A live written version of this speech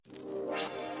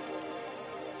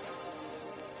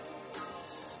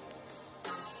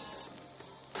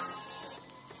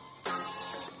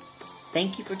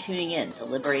Thank you for tuning in to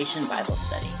Liberation Bible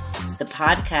Study, the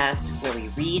podcast where we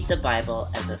read the Bible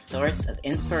as a source of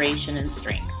inspiration and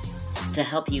strength to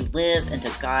help you live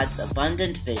into God's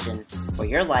abundant vision for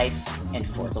your life and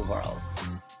for the world.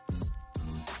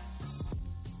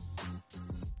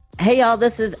 Hey y'all,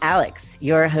 this is Alex,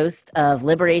 your host of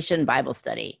Liberation Bible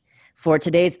Study. For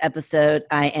today's episode,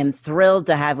 I am thrilled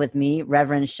to have with me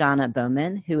Reverend Shauna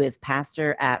Bowman, who is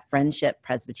pastor at Friendship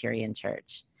Presbyterian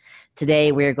Church.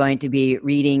 Today, we're going to be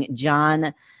reading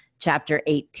John chapter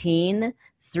 18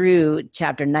 through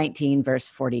chapter 19, verse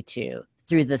 42,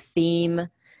 through the theme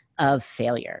of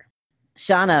failure.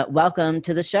 Shauna, welcome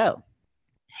to the show.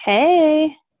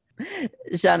 Hey.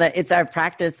 Shauna, it's our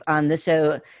practice on this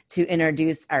show to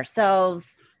introduce ourselves,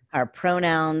 our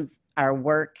pronouns, our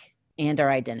work, and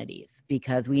our identities,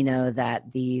 because we know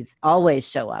that these always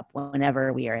show up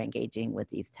whenever we are engaging with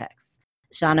these texts.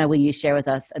 Shauna, will you share with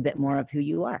us a bit more of who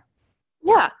you are?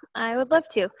 Yeah, I would love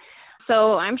to.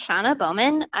 So I'm Shauna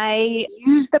Bowman. I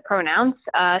use the pronouns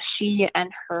she and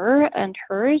her and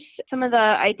hers. Some of the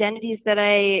identities that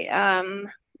I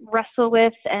wrestle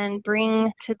with and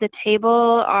bring to the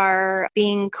table are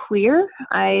being queer.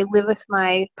 I live with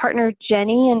my partner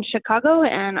Jenny in Chicago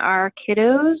and our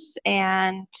kiddos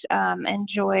and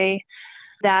enjoy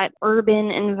that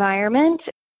urban environment.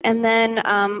 And then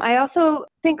I also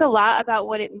think a lot about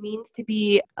what it means to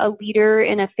be a leader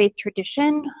in a faith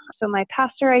tradition. So my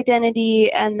pastor identity,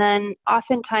 and then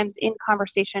oftentimes in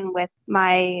conversation with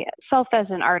myself as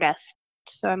an artist.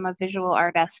 So I'm a visual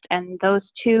artist, and those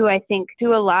two, I think,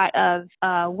 do a lot of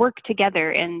work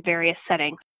together in various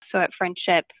settings. So at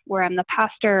Friendship, where I'm the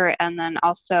pastor, and then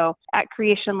also at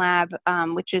Creation Lab,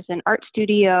 which is an art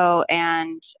studio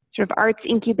and sort of arts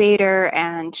incubator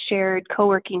and shared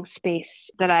co-working space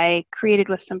that I created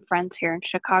with some friends here in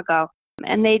Chicago.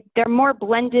 And they're more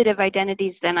blended of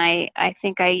identities than I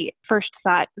think I first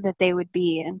thought that they would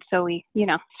be. And so we,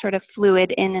 sort of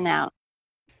fluid in and out.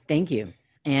 Thank you.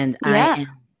 And yeah. I am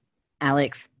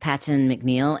Alex Patchen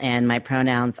McNeil, and my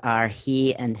pronouns are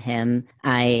he and him.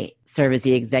 I serve as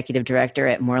the executive director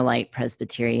at More Light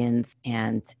Presbyterians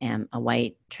and am a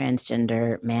white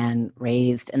transgender man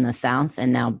raised in the South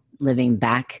and now living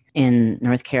back in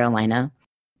North Carolina.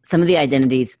 Some of the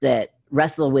identities that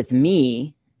wrestle with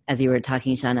me, as you were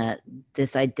talking, Shauna,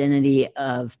 this identity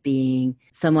of being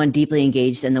someone deeply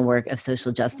engaged in the work of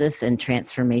social justice and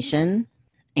transformation,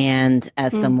 and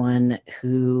as someone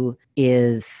who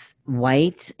is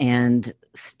white and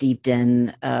steeped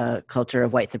in a culture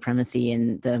of white supremacy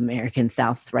in the American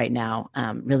South right now,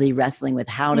 really wrestling with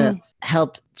how to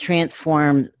help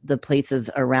transform the places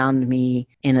around me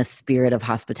in a spirit of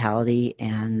hospitality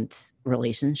and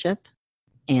relationship.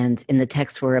 And in the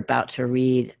text we're about to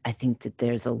read, I think that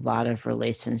there's a lot of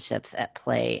relationships at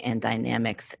play and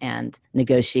dynamics, and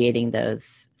negotiating those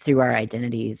through our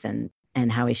identities and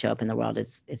how we show up in the world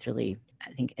is really,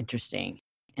 I think, interesting.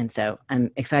 And so I'm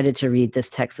excited to read this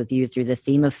text with you through the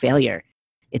theme of failure.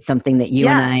 It's something that you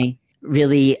and I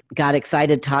really got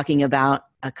excited talking about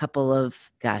a couple of,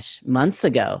 months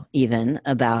ago, even,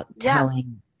 about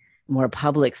telling more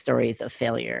public stories of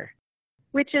failure.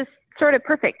 Which is sort of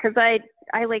perfect, because I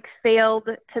failed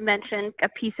to mention a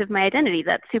piece of my identity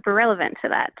that's super relevant to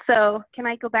that. So can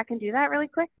I go back and do that really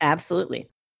quick? Absolutely.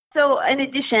 So in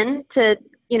addition to,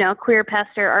 queer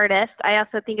pastor artist, I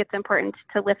also think it's important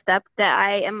to lift up that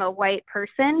I am a white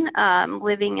person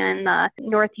living in the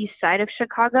northeast side of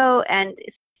Chicago, and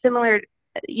similar,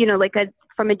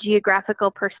 from a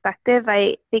geographical perspective,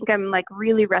 I think I'm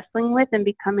really wrestling with and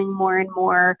becoming more and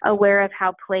more aware of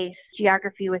how place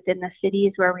geography within the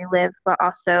cities where we live, but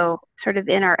also sort of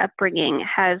in our upbringing,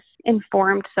 has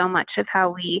informed so much of how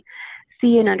we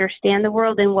see and understand the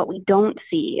world and what we don't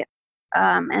see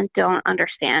and don't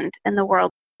understand in the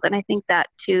world. And I think that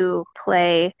to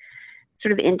play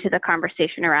sort of into the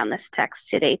conversation around this text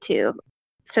today too.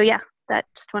 So just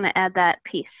want to add that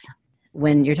piece.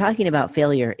 When you're talking about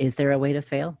failure, is there a way to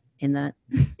fail in that?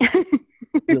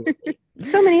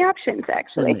 So many options,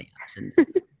 actually. So many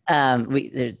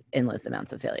options. There's endless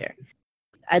amounts of failure.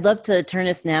 I'd love to turn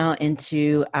us now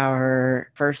into our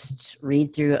first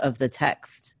read through of the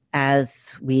text as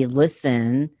we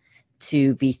listen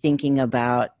to be thinking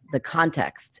about the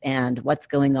context and what's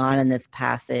going on in this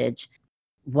passage,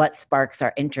 what sparks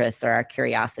our interest or our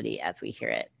curiosity as we hear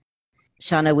it.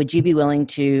 Shauna, would you be willing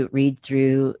to read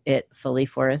through it fully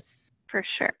for us? For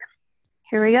sure.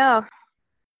 Here we go.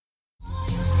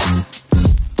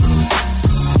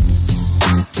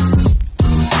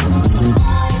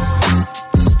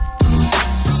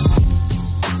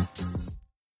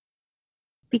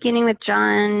 Beginning with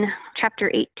John chapter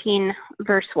 18,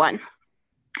 verse 1.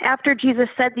 After Jesus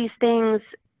said these things,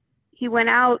 he went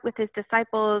out with his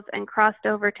disciples and crossed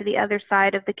over to the other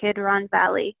side of the Kidron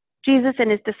Valley. Jesus and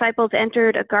his disciples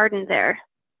entered a garden there.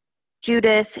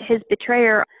 Judas, his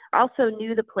betrayer, also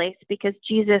knew the place because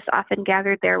Jesus often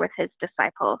gathered there with his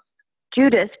disciples.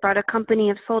 Judas brought a company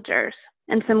of soldiers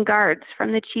and some guards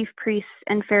from the chief priests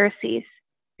and Pharisees.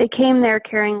 They came there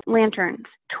carrying lanterns,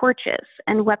 torches,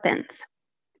 and weapons.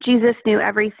 Jesus knew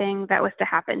everything that was to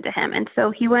happen to him, and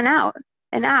so he went out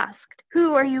and asked,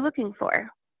 "Who are you looking for?"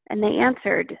 And they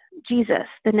answered, "Jesus,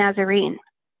 the Nazarene."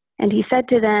 And he said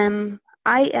to them,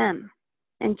 "I am."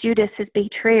 And Judas, his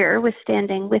betrayer, was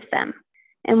standing with them.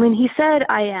 And when he said,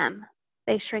 "I am,"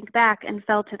 they shrank back and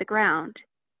fell to the ground.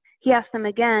 He asked them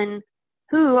again,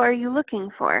 "Who are you looking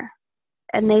for?"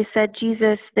 And they said,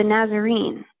 "Jesus, the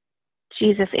Nazarene."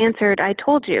 Jesus answered, "I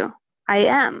told you, I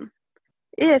am.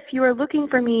 If you are looking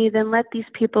for me, then let these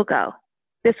people go."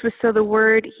 This was so the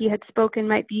word he had spoken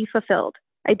might be fulfilled.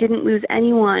 "I didn't lose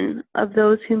any one of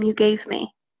those whom you gave me."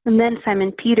 And then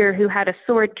Simon Peter, who had a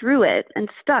sword, drew it and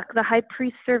stuck the high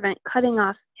priest's servant, cutting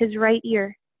off his right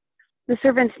ear. The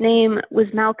servant's name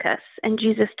was Malchus, and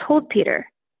Jesus told Peter,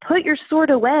 "Put your sword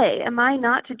away. Am I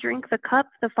not to drink the cup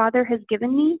the Father has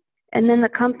given me?" And then the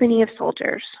company of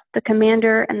soldiers, the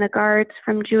commander and the guards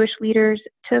from Jewish leaders,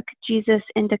 took Jesus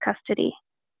into custody.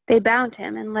 They bound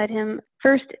him and led him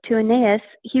first to Annas.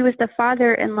 He was the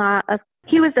father-in-law of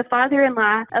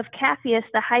Caiaphas,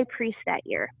 the high priest that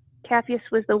year. Caiaphas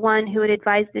was the one who had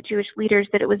advised the Jewish leaders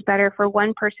that it was better for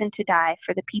one person to die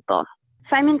for the people.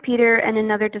 Simon Peter and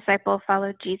another disciple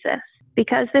followed Jesus.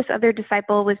 Because this other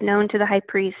disciple was known to the high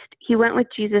priest, he went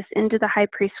with Jesus into the high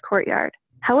priest's courtyard.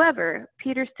 However,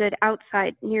 Peter stood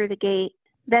outside near the gate.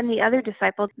 Then the other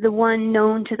disciple, the one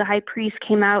known to the high priest,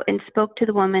 came out and spoke to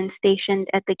the woman stationed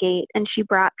at the gate, and she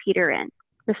brought Peter in.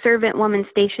 The servant woman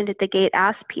stationed at the gate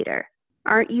asked Peter,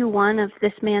 "Aren't you one of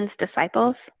this man's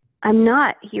disciples?" "I'm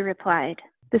not," he replied.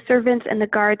 The servants and the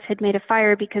guards had made a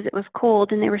fire because it was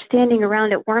cold, and they were standing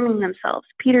around it warming themselves.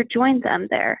 Peter joined them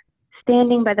there,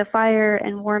 standing by the fire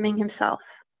and warming himself.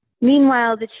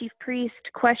 Meanwhile, the chief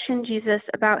priest questioned Jesus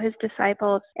about his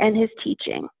disciples and his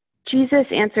teaching. Jesus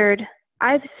answered,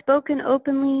 "I've spoken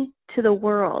openly to the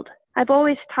world. I've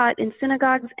always taught in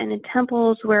synagogues and in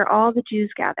temples where all the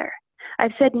Jews gather.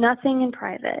 I've said nothing in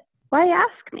private. Why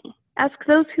ask me? Ask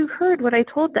those who heard what I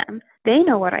told them. They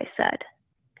know what I said."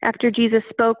 After Jesus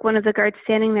spoke, one of the guards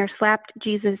standing there slapped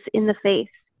Jesus in the face.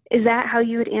 "Is that how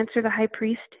you would answer the high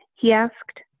priest?" he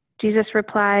asked. Jesus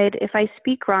replied, "If I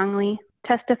speak wrongly,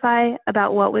 testify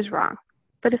about what was wrong.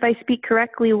 But if I speak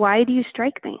correctly, why do you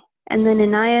strike me?" And then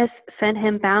Ananias sent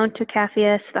him bound to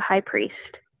Caiaphas, the high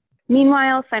priest.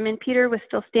 Meanwhile, Simon Peter was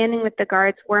still standing with the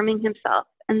guards, warming himself,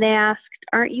 and they asked,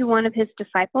 "Aren't you one of his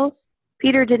disciples?"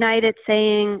 Peter denied it,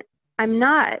 saying, "I'm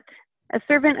not." A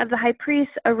servant of the high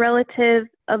priest, a relative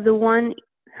of the one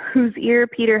whose ear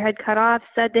Peter had cut off,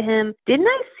 said to him, "Didn't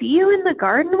I see you in the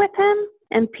garden with him?"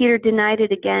 And Peter denied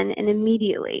it again, and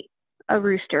immediately a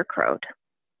rooster crowed.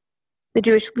 The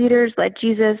Jewish leaders led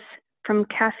Jesus from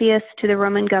Caiaphas to the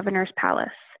Roman governor's palace.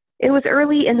 It was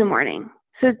early in the morning.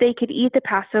 So that they could eat the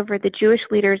Passover, the Jewish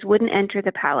leaders wouldn't enter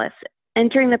the palace.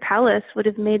 Entering the palace would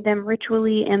have made them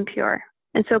ritually impure.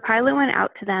 And so Pilate went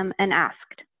out to them and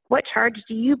asked, "What charge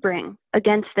do you bring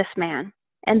against this man?"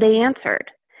 And they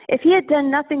answered, "If he had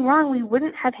done nothing wrong, we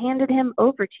wouldn't have handed him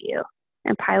over to you."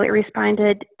 And Pilate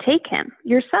responded, "Take him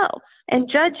yourselves and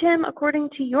judge him according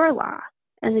to your law."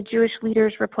 And the Jewish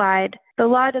leaders replied, "The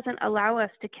law doesn't allow us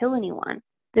to kill anyone."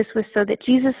 This was so that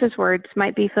Jesus' words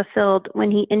might be fulfilled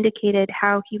when he indicated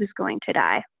how he was going to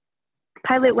die.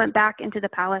 Pilate went back into the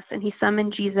palace, and he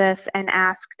summoned Jesus and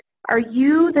asked, "Are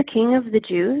you the king of the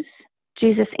Jews?"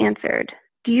 Jesus answered,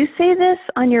 "Do you say this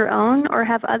on your own, or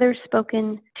have others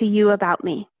spoken to you about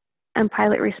me?" And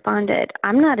Pilate responded,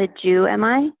 "I'm not a Jew, am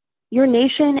I? Your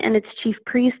nation and its chief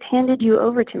priest handed you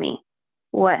over to me.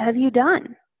 What have you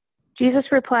done?"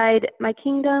 Jesus replied, "My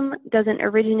kingdom doesn't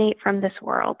originate from this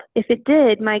world. If it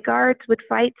did, my guards would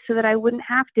fight so that I wouldn't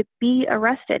have to be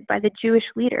arrested by the Jewish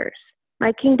leaders.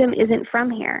 My kingdom isn't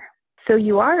from here." "So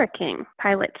you are a king,"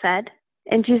 Pilate said.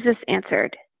 And Jesus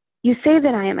answered, "You say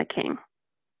that I am a king.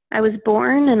 I was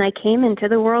born and I came into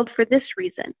the world for this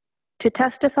reason, to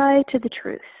testify to the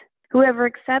truth. Whoever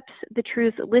accepts the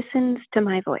truth listens to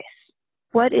my voice."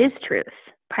 "What is truth?"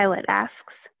 Pilate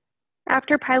asks.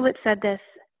 After Pilate said this,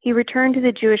 he returned to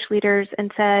the Jewish leaders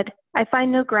and said, "I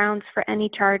find no grounds for any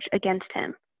charge against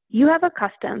him. You have a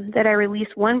custom that I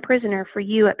release one prisoner for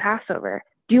you at Passover.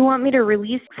 Do you want me to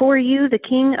release for you the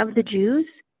king of the Jews?"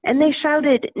 And they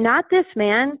shouted, "Not this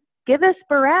man. Give us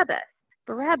Barabbas."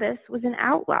 Barabbas was an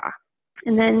outlaw.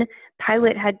 And then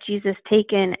Pilate had Jesus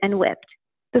taken and whipped.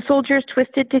 The soldiers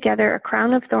twisted together a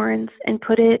crown of thorns and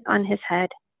put it on his head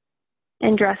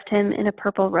and dressed him in a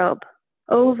purple robe.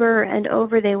 Over and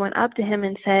over they went up to him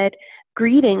and said,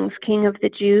 "Greetings, King of the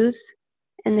Jews,"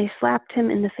 and they slapped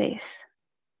him in the face.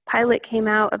 Pilate came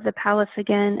out of the palace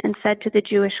again and said to the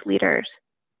Jewish leaders,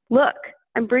 "Look,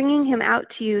 I'm bringing him out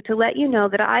to you to let you know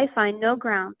that I find no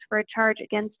grounds for a charge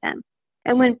against him."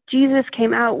 And when Jesus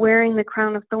came out wearing the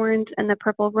crown of thorns and the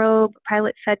purple robe,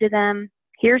 Pilate said to them,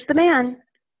 "Here's the man."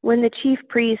 When the chief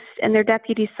priests and their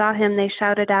deputies saw him, they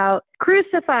shouted out,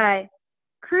 "Crucify!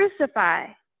 Crucify!"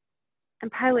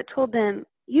 And Pilate told them,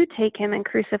 "You take him and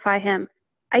crucify him.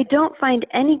 I don't find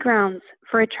any grounds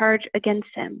for a charge against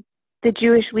him." The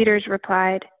Jewish leaders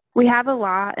replied, "We have a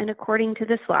law, and according to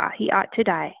this law, he ought to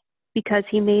die, because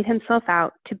he made himself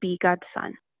out to be God's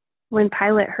son." When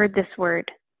Pilate heard this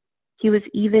word, he was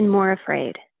even more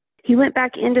afraid. He went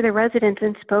back into the residence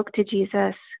and spoke to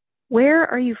Jesus. "Where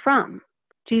are you from?"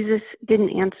 Jesus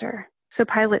didn't answer. So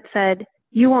Pilate said,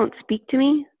 "You won't speak to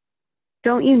me?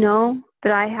 Don't you know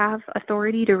that I have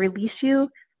authority to release you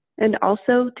and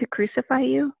also to crucify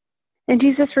you?" And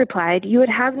Jesus replied, "You would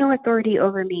have no authority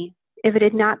over me if it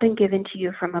had not been given to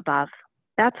you from above.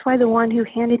 That's why the one who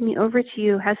handed me over to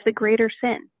you has the greater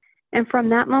sin." And from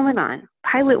that moment on,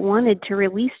 Pilate wanted to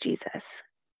release Jesus.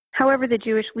 However, the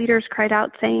Jewish leaders cried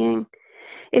out, saying,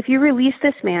 "If you release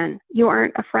this man, you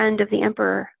aren't a friend of the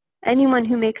emperor. Anyone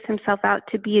who makes himself out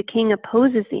to be a king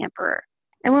opposes the emperor."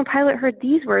 And when Pilate heard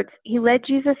these words, he led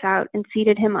Jesus out and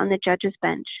seated him on the judge's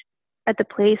bench at the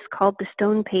place called the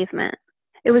Stone Pavement.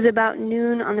 It was about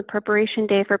noon on the preparation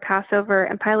day for Passover,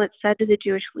 and Pilate said to the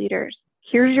Jewish leaders,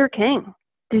 "Here's your king."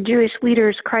 The Jewish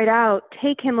leaders cried out,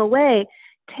 "Take him away!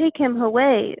 Take him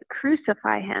away!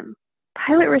 Crucify him!"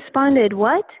 Pilate responded,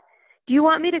 "What? Do you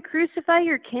want me to crucify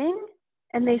your king?"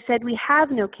 And they said, "We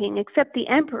have no king except the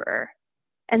emperor."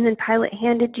 And then Pilate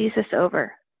handed Jesus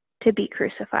over to be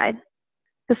crucified.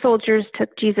 The soldiers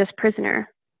took Jesus prisoner.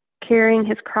 Carrying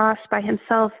his cross by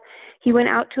himself, he went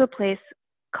out to a place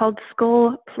called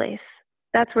Skull Place.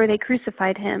 That's where they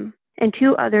crucified him, and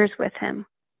 2 others with him,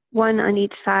 one on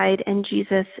each side and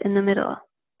Jesus in the middle.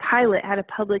 Pilate had a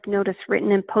public notice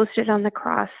written and posted on the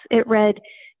cross. It read,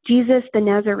 "Jesus the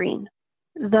Nazarene,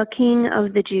 the King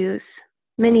of the Jews."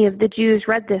 Many of the Jews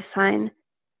read this sign,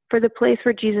 for the place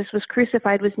where Jesus was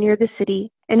crucified was near the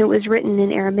city, and it was written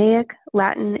in Aramaic,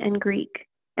 Latin, and Greek.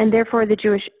 And therefore the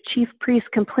Jewish chief priests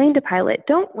complained to Pilate,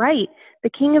 "Don't write, 'the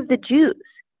King of the Jews.'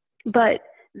 But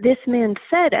this man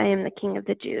said, 'I am the King of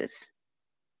the Jews.'"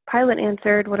 Pilate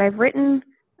answered, "What I've written,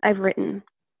 I've written."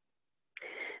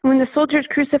 When the soldiers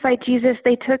crucified Jesus,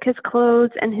 they took his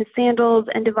clothes and his sandals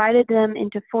and divided them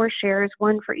into 4 shares,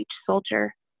 one for each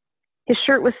soldier. His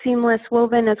shirt was seamless,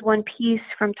 woven as one piece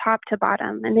from top to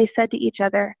bottom, and they said to each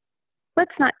other,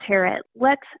 "Let's not tear it.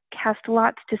 Let's cast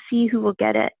lots to see who will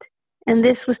get it." And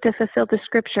this was to fulfill the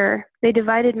scripture, "They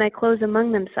divided my clothes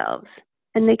among themselves,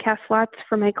 and they cast lots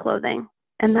for my clothing."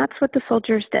 And that's what the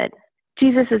soldiers did.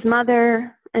 Jesus'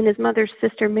 mother and his mother's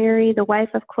sister Mary, the wife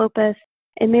of Clopas,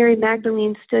 and Mary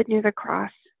Magdalene stood near the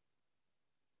cross.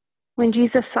 When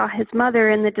Jesus saw his mother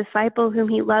and the disciple whom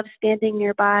he loved standing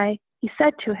nearby, he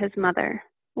said to his mother,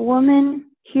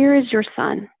 "Woman, here is your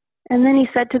son." And then he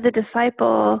said to the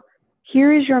disciple,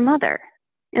 "Here is your mother."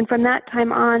 And from that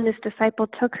time on, this disciple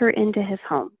took her into his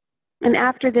home. And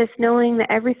after this, knowing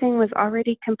that everything was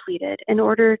already completed, in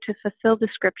order to fulfill the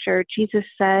scripture, Jesus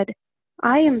said,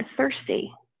 "I am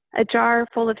thirsty." A jar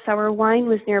full of sour wine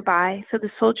was nearby, so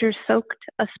the soldiers soaked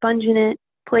a sponge in it,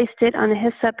 placed it on a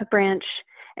hyssop branch,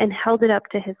 and held it up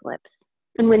to his lips.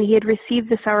 And when he had received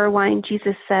the sour wine,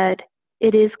 Jesus said,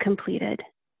 "It is completed."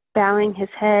 Bowing his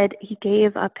head, he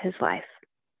gave up his life.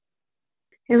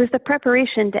 It was the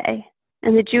preparation day,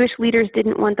 and the Jewish leaders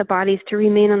didn't want the bodies to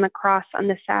remain on the cross on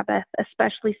the Sabbath,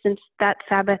 especially since that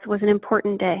Sabbath was an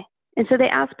important day. And so they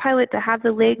asked Pilate to have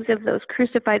the legs of those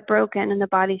crucified broken and the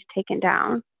bodies taken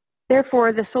down.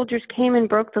 Therefore, the soldiers came and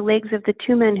broke the legs of the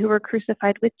 2 men who were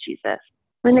crucified with Jesus.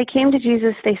 When they came to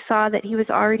Jesus, they saw that he was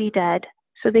already dead,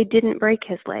 so they didn't break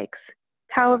his legs.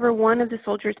 However, one of the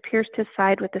soldiers pierced his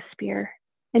side with a spear,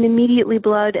 and immediately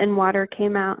blood and water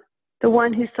came out. The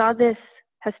one who saw this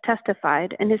has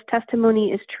testified, and his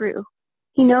testimony is true.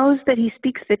 He knows that he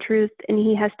speaks the truth, and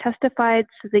he has testified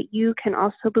so that you can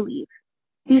also believe.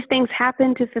 These things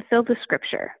happen to fulfill the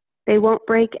scripture. They won't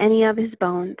break any of his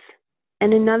bones.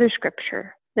 And another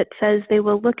scripture that says they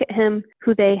will look at him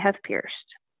who they have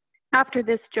pierced. After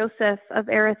this, Joseph of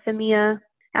Arimathea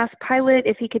asked Pilate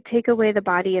if he could take away the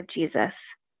body of Jesus.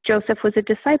 Joseph was a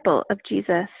disciple of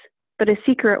Jesus, but a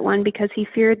secret one because he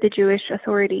feared the Jewish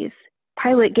authorities.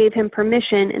 Pilate gave him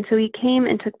permission, and so he came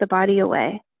and took the body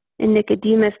away. And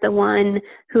Nicodemus, the one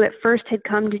who at first had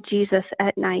come to Jesus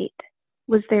at night,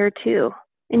 was there too.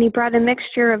 And he brought a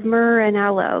mixture of myrrh and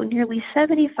aloe, nearly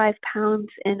 75 pounds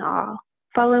in all.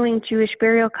 Following Jewish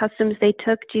burial customs, they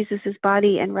took Jesus'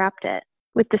 body and wrapped it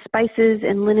with the spices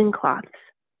and linen cloths.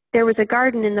 There was a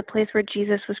garden in the place where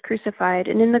Jesus was crucified,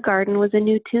 and in the garden was a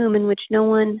new tomb in which no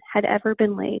one had ever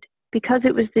been laid. Because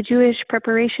it was the Jewish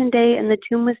preparation day and the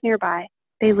tomb was nearby,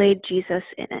 they laid Jesus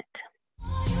in it.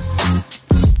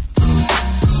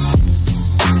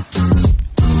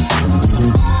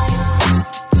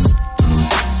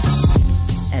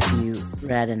 As you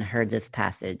read and heard this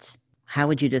passage, how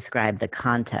would you describe the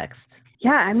context?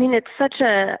 Yeah, I mean, it's such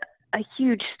a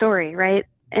huge story, right?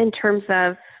 In terms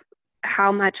of how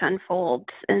much unfolds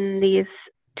in these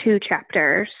 2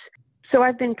 chapters. So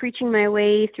I've been preaching my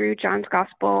way through John's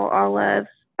Gospel all of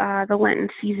the Lenten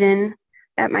season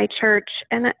at my church.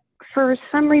 And for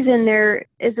some reason, there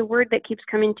is a word that keeps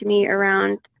coming to me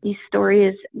around these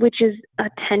stories, which is a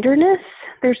tenderness.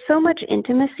 There's so much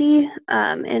intimacy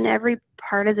in every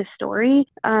part of the story,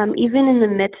 even in the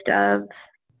midst of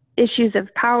issues of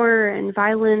power and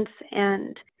violence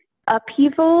and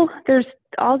upheaval. There's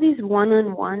all these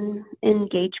one-on-one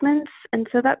engagements. And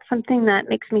so that's something that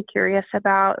makes me curious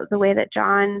about the way that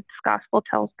John's Gospel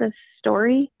tells this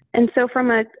story. And so from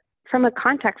a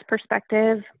context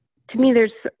perspective, to me,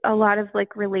 there's a lot of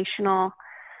like relational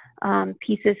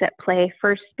pieces at play.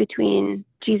 First, between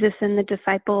Jesus and the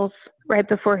disciples right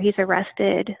before he's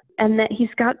arrested, and that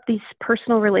he's got these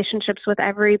personal relationships with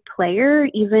every player,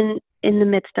 even in the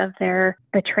midst of their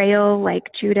betrayal, like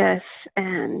Judas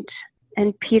and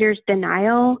Peter's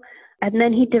denial. And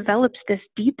then he develops this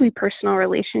deeply personal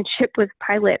relationship with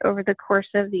Pilate over the course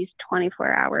of these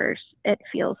 24 hours, it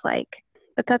feels like.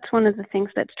 But that's one of the things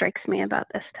that strikes me about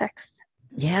this text.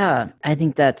 Yeah, I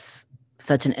think that's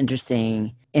such an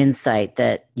interesting insight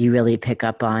that you really pick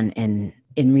up on in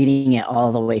reading it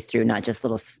all the way through, not just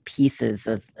little pieces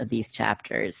of these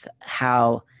chapters,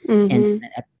 how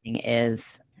intimate everything is.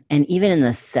 And even in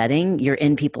the setting, you're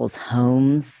in people's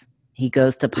homes. He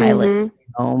goes to Pilate's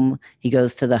home. He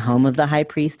goes to the home of the high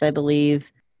priest, I believe.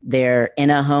 They're in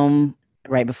a home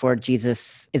right before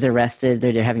Jesus is arrested.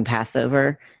 They're having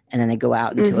Passover, and then they go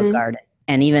out into a garden.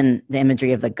 And even the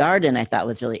imagery of the garden I thought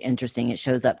was really interesting. It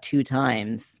shows up 2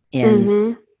 times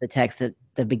in the text at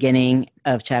the beginning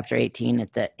of chapter 18,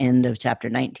 at the end of chapter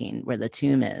 19, where the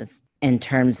tomb is, in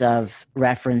terms of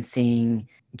referencing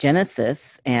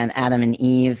Genesis and Adam and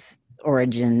Eve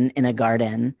origin in a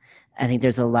garden. I think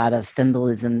there's a lot of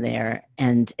symbolism there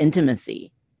and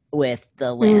intimacy with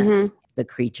the land, the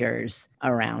creatures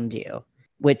around you,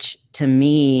 which to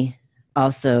me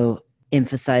also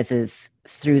emphasizes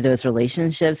through those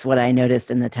relationships what I noticed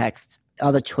in the text,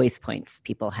 all the choice points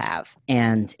people have.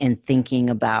 And in thinking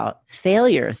about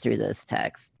failure through this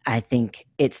text, I think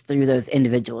it's through those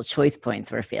individual choice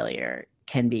points where failure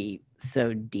can be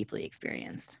so deeply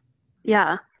experienced.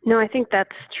 Yeah, no, I think that's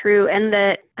true. And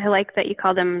that I like that you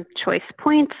call them choice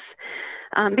points,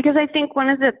 because I think one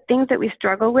of the things that we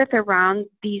struggle with around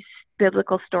these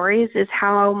biblical stories is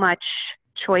how much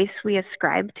choice we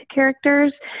ascribe to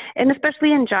characters. And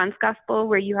especially in John's Gospel,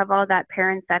 where you have all that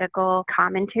parenthetical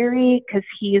commentary, because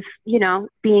he's,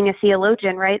 being a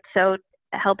theologian, right? So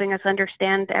helping us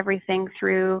understand everything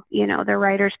through, the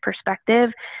writer's perspective.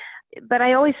 But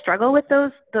I always struggle with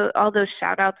all those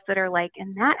shout outs that are like,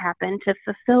 and that happened to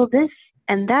fulfill this,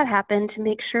 and that happened to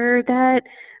make sure that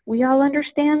we all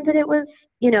understand that it was,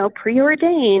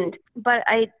 preordained. But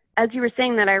as you were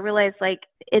saying that, I realized like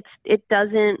it's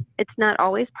not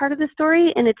always part of the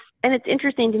story. And it's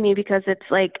interesting to me because it's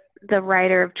like the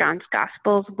writer of John's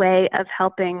Gospel's way of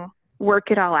helping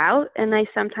work it all out. And I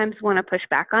sometimes want to push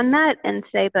back on that and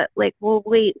say, but like, well,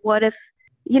 wait, what if,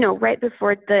 right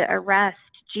before the arrest,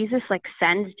 Jesus like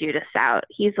sends Judas out.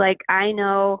 He's like, I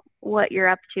know what you're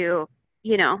up to.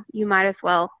 You might as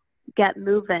well get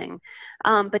moving.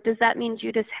 But does that mean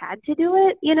Judas had to do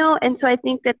it? And so I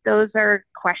think that those are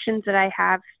questions that I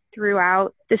have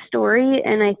throughout the story.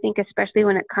 And I think especially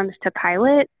when it comes to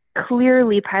Pilate,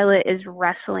 clearly Pilate is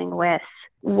wrestling with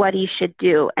what he should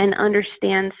do and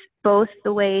understands both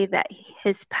the way that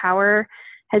his power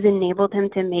has enabled him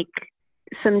to make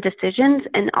some decisions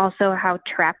and also how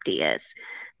trapped he is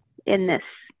in this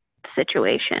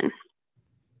situation.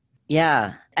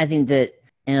 Yeah, I think that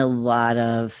in a lot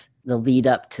of the lead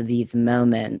up to these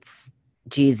moments,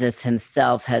 Jesus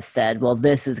himself has said, well,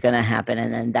 this is going to happen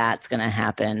and then that's going to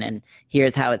happen and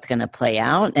here's how it's going to play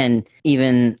out. And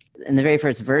even in the very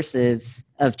first verses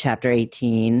of chapter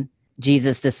 18,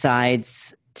 Jesus decides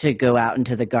to go out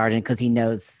into the garden because he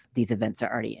knows these events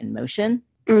are already in motion.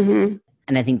 Mm-hmm.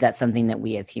 And I think that's something that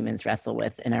we as humans wrestle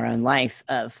with in our own life,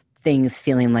 of things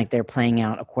feeling like they're playing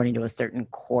out according to a certain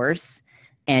course,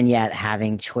 and yet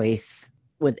having choice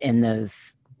within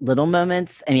those little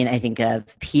moments. I mean, I think of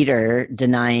Peter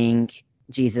denying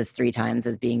Jesus 3 times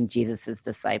as being Jesus's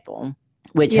disciple,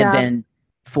 which had been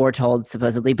foretold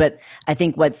supposedly. But I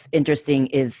think what's interesting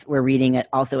is we're reading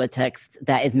also a text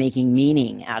that is making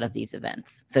meaning out of these events.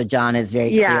 So John is very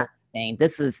clear saying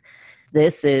this is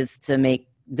to make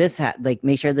this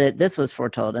make sure that this was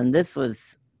foretold and this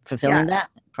was fulfilling that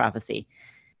prophecy,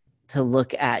 to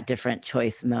look at different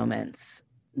choice moments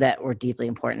that were deeply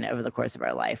important over the course of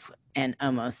our life and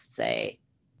almost say,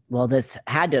 well, this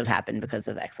had to have happened because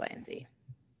of X, Y, and Z.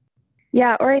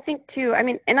 Yeah, or I think too, I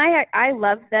mean, and I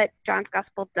love that John's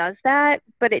gospel does that,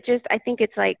 but I think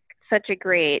it's like such a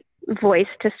great voice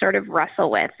to sort of wrestle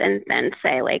with and then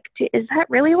say, like, is that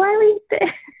really why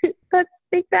we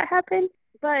think that happened?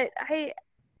 But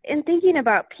in thinking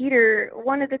about Peter,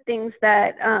 one of the things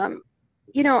that, I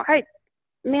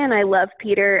love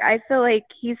Peter. I feel like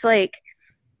he's like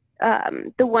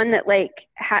the one that like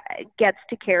gets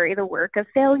to carry the work of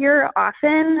failure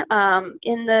often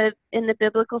in the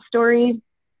biblical story,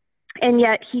 and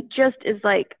yet he just is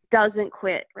like doesn't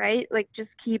quit, right? Like just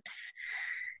keeps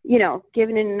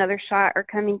giving it another shot or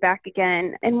coming back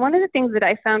again. And one of the things that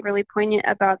I found really poignant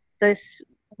about this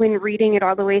when reading it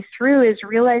all the way through is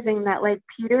realizing that like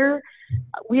Peter,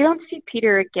 we don't see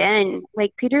Peter again.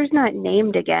 Like Peter's not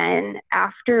named again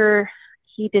after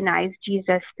he denies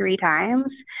Jesus 3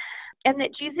 times. And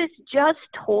that Jesus just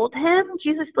told him,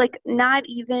 like not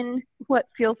even what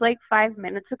feels like 5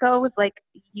 minutes ago was like,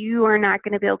 you are not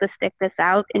going to be able to stick this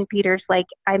out. And Peter's like,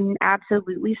 I'm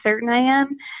absolutely certain I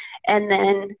am. And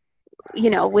then,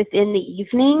 within the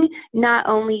evening, not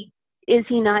only is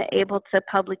he not able to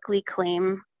publicly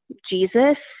claim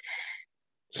Jesus,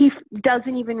 he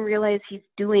doesn't even realize he's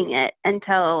doing it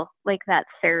until like that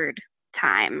 3rd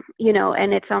time,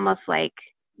 and it's almost like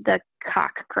the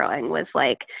cock crowing was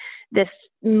like this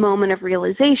moment of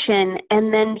realization,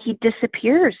 and then he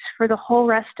disappears for the whole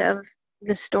rest of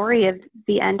the story of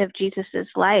the end of Jesus's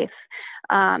life.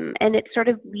 And it sort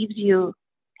of leaves you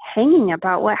hanging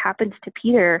about what happens to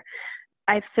Peter.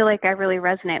 I feel like I really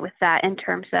resonate with that in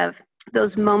terms of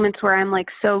those moments where I'm like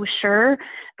so sure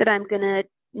that I'm going to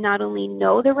not only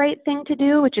know the right thing to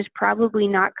do, which is probably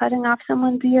not cutting off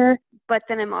someone's ear, but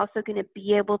then I'm also going to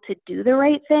be able to do the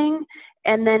right thing.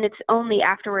 And then it's only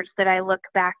afterwards that I look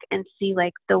back and see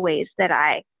like the ways that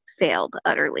I failed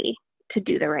utterly to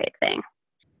do the right thing.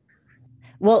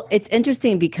 Well, it's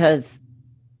interesting because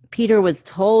Peter was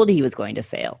told he was going to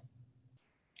fail.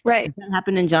 Right. Does that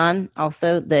happen in John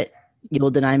also, that you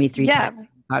will deny me 3 times?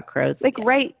 Cock crows. Like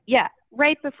right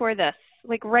before this,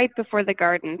 like right before the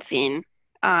garden scene.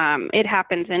 It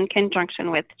happens in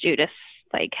conjunction with Judas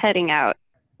like heading out.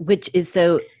 Which is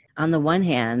so, on the one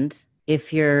hand,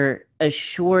 if you're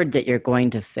assured that you're going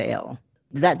to fail,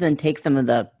 does that then take some of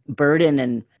the burden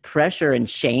and pressure and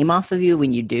shame off of you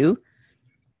when you do?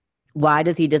 Why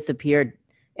does he disappear?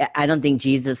 I don't think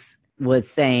Jesus was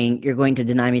saying, you're going to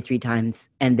deny me 3 times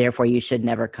and therefore you should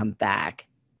never come back.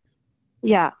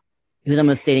 Yeah. He was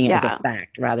almost stating it as a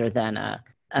fact rather than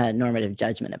a normative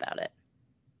judgment about it.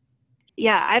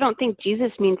 Yeah, I don't think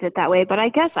Jesus means it that way, but I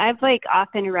guess I've like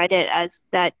often read it as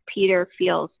that Peter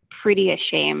feels pretty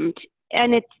ashamed.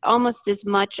 And it's almost as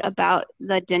much about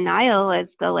the denial as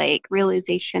the like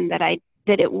realization that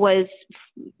it was,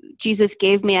 Jesus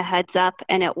gave me a heads up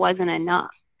and it wasn't enough.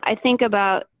 I think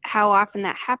about how often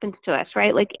that happens to us,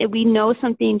 right? Like we know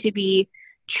something to be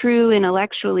true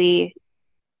intellectually,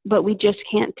 but we just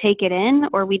can't take it in,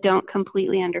 or we don't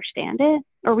completely understand it,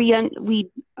 or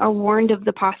we are warned of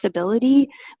the possibility,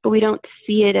 but we don't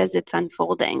see it as it's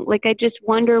unfolding. Like I just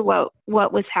wonder what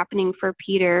was happening for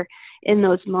Peter in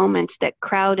those moments that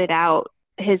crowded out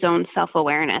his own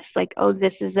self-awareness. Like, oh,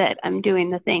 this is it. I'm doing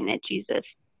the thing that Jesus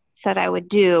said I would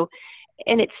do.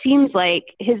 And it seems like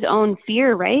his own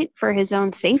fear, right? For his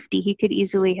own safety, he could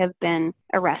easily have been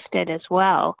arrested as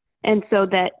well. And so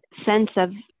that sense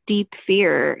of deep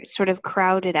fear sort of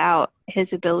crowded out his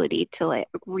ability to like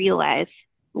realize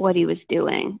what he was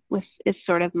doing, is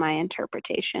sort of my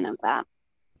interpretation of that.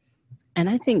 And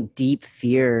I think deep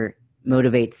fear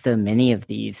motivates so many of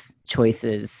these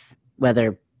choices,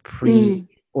 whether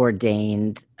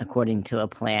preordained according to a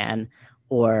plan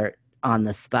or on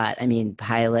the spot. I mean,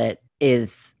 Pilate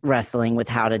is wrestling with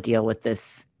how to deal with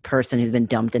this person who's been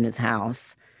dumped in his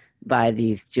house by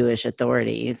these Jewish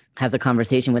authorities, has a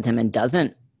conversation with him and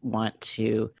doesn't want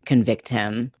to convict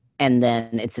him. And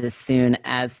then it's as soon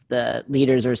as the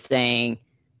leaders are saying,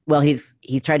 well, he's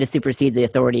tried to supersede the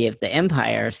authority of the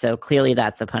empire, so clearly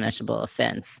that's a punishable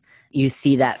offense. You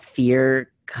see that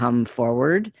fear come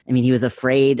forward. I mean, he was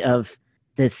afraid of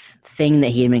this thing that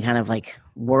he had been kind of like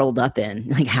whirled up in.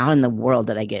 Like, how in the world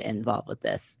did I get involved with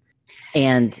this?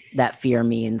 And that fear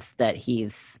means that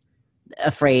he's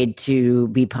afraid to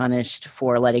be punished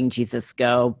for letting Jesus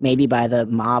go, maybe by the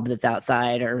mob that's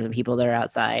outside or the people that are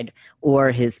outside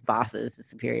or his bosses, his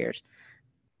superiors.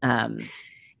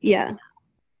 Yeah.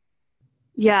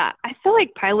 Yeah, I feel like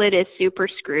Pilate is super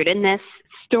screwed in this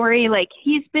story. Like,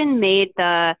 he's been made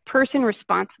the person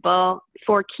responsible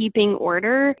for keeping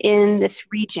order in this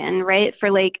region, right?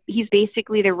 For like, he's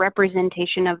basically the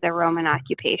representation of the Roman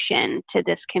occupation to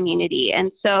this community.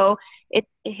 And so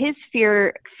his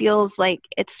fear feels like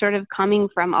it's sort of coming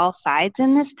from all sides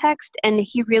in this text. And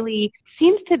he really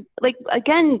seems to, like,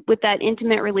 again, with that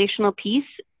intimate relational piece,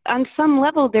 on some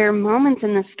level, there are moments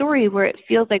in the story where it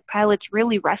feels like Pilate's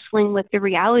really wrestling with the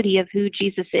reality of who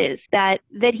Jesus is, that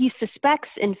he suspects,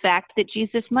 in fact, that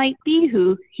Jesus might be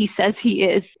who he says he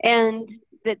is, and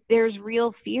that there's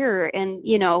real fear. And,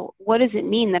 you know, what does it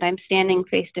mean that I'm standing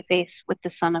face to face with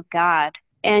the Son of God?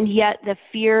 And yet the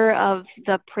fear of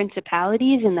the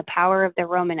principalities and the power of the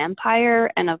Roman Empire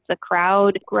and of the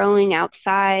crowd growing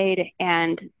outside,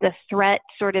 and the threat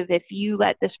sort of, if you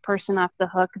let this person off the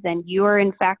hook, then you're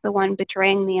in fact the one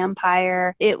betraying the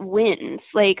empire. It wins.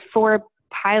 Like, for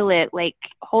Pilate, like,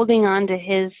 holding on to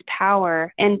his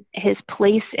power and his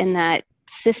place in that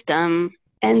system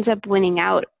ends up winning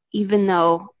out, even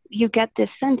though you get this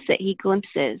sense that he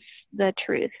glimpses the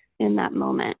truth in that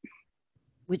moment.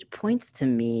 Which points to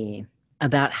me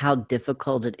about how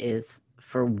difficult it is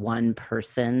for one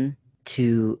person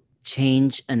to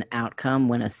change an outcome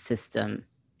when a system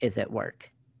is at work.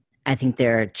 I think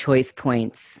there are choice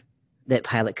points that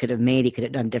Pilate could have made. He could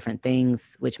have done different things,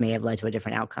 which may have led to a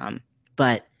different outcome.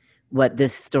 But what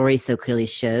this story so clearly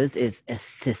shows is a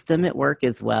system at work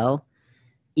as well.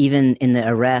 Even in the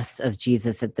arrest of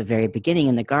Jesus at the very beginning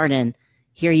in the garden,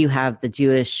 here you have the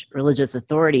Jewish religious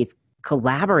authorities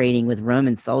collaborating with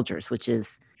Roman soldiers, which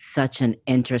is such an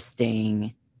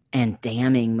interesting and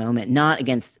damning moment. Not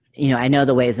against, I know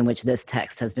the ways in which this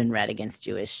text has been read against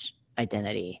Jewish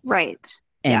identity. Right.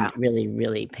 And really,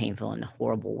 really painful and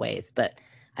horrible ways. But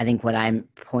I think what I'm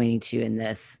pointing to in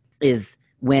this is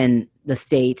when the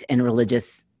state and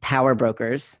religious power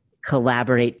brokers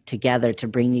collaborate together to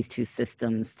bring these two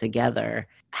systems together,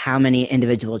 how many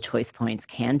individual choice points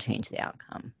can change the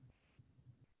outcome?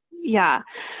 Yeah.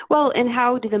 Well, and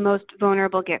how do the most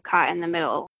vulnerable get caught in the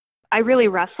middle? I really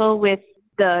wrestle with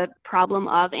the problem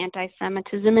of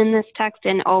anti-Semitism in this text,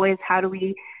 and always how do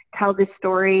we tell this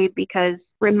story, because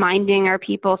reminding our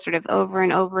people sort of over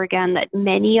and over again that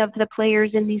many of the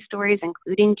players in these stories,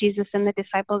 including Jesus and the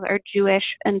disciples, are Jewish.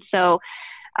 And so,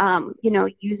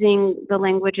 using the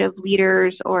language of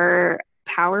leaders or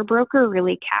power broker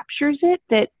really captures it,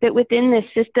 that within this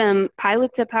system,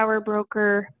 Pilate's a power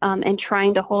broker, and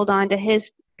trying to hold on to his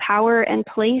power and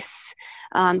place.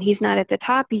 He's not at the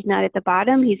top, he's not at the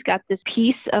bottom, he's got this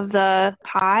piece of the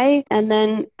pie. And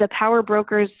then the power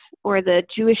brokers, or the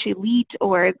Jewish elite,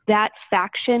 or that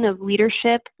faction of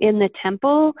leadership in the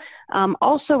temple,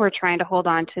 also are trying to hold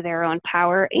on to their own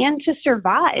power and to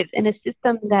survive in a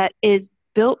system that is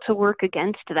built to work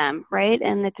against them, right?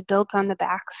 And it's built on the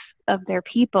backs of their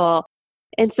people.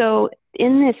 And so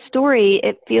in this story,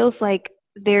 it feels like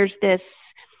there's this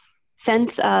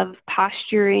sense of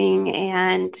posturing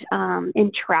and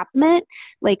entrapment.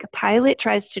 Like, Pilate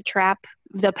tries to trap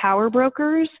the power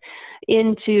brokers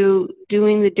into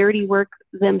doing the dirty work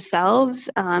themselves.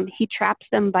 He traps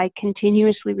them by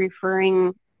continuously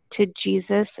referring to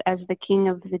Jesus as the King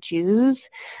of the Jews.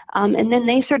 And then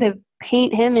they sort of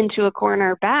paint him into a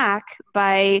corner back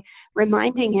by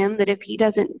reminding him that if he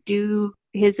doesn't do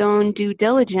his own due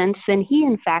diligence, then he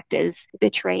in fact is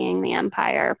betraying the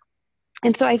empire.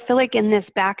 And so I feel like in this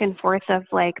back and forth of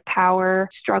like power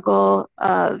struggle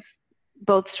of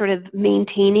both sort of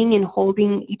maintaining and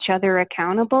holding each other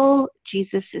accountable,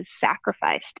 Jesus is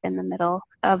sacrificed in the middle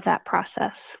of that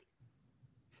process.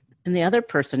 And the other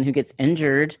person who gets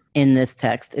injured in this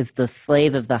text is the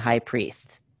slave of the high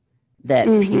priest that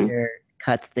Peter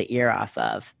cuts the ear off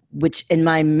of, which in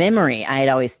my memory, I had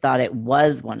always thought it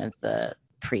was one of the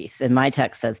priests. And my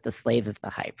text says the slave of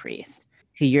the high priest.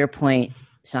 To your point,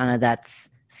 Shauna, that's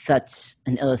such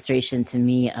an illustration to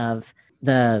me of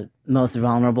the most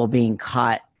vulnerable being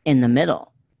caught in the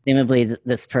middle. Presumably,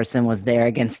 this person was there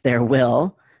against their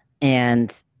will.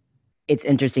 And it's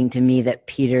interesting to me that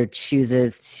Peter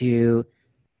chooses to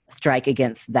strike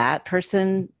against that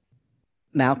person,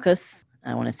 Malchus.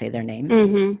 I want to say their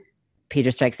name.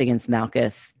 Peter strikes against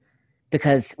Malchus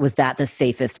because was that the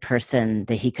safest person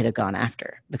that he could have gone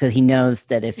after? Because he knows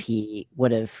that if he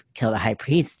would have killed a high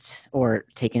priest or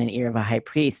taken an ear of a high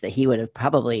priest, that he would have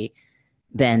probably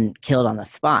been killed on the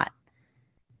spot.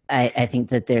 I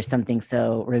think that there's something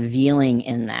so revealing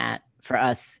in that for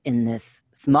us in this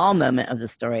small moment of the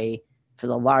story, for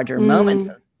the larger moments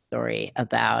of the story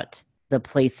about the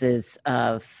places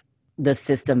of the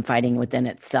system fighting within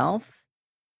itself.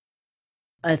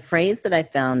 A phrase that I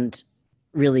found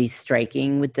really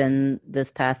striking within this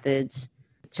passage,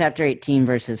 chapter 18,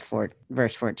 verse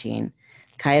 14.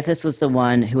 Caiaphas was the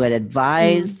one who had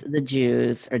advised the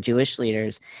Jews or Jewish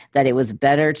leaders that it was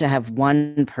better to have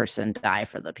one person die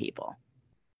for the people.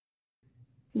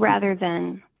 Rather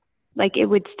than, like, it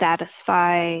would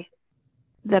satisfy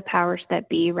the powers that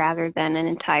be rather than an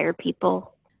entire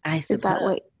people. I suppose. Is that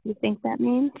what you think that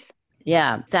means?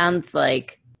 Yeah, sounds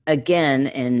like, again,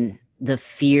 in the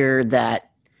fear that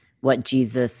what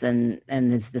Jesus and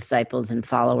his disciples and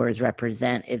followers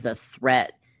represent is a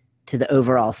threat to the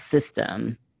overall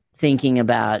system, thinking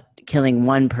about killing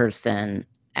one person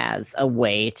as a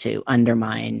way to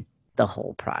undermine the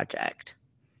whole project.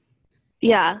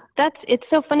 Yeah, it's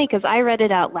so funny because I read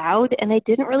it out loud and I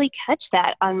didn't really catch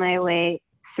that on my way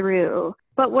through.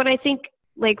 But what I think,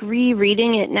 like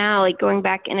rereading it now, like going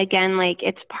back and again, like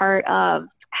it's part of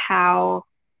how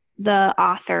the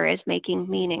author is making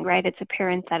meaning, right? It's a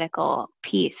parenthetical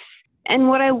piece. And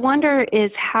what I wonder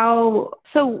is so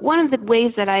one of the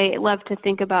ways that I love to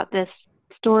think about this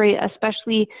story,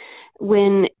 especially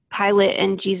when Pilate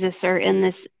and Jesus are in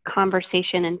this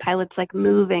conversation and Pilate's like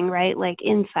moving, right? Like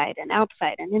inside and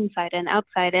outside and inside and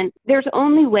outside. And there's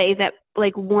only one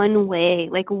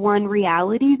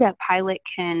reality that Pilate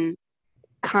can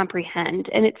comprehend.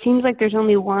 And it seems like there's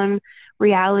only one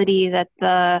reality that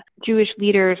the Jewish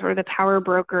leaders or the power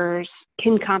brokers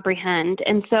can comprehend.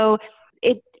 And so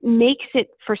it makes it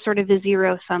for sort of a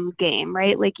zero-sum game,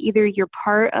 right? Like either you're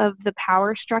part of the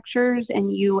power structures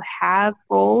and you have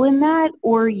role in that,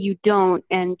 or you don't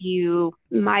and you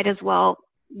might as well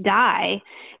die.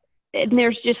 And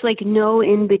there's just like no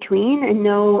in between and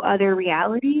no other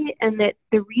reality. And that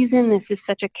the reason this is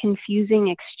such a confusing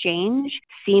exchange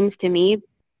seems to me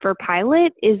for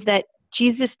Pilate is that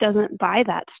Jesus doesn't buy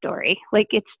that story. Like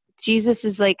Jesus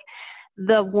is like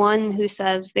the one who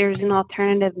says there's an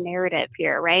alternative narrative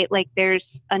here, right? Like there's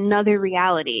another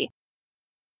reality.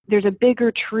 There's a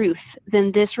bigger truth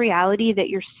than this reality that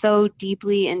you're so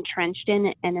deeply entrenched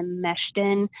in and enmeshed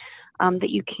in that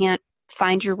you can't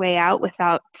find your way out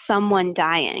without someone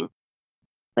dying.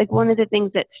 Like one of the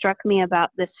things that struck me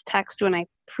about this text when I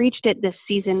preached it this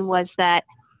season was that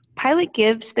Pilate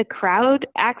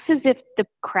acts as if the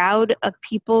crowd of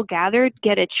people gathered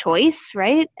get a choice,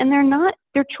 right? And they're not,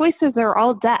 their choices are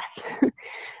all death.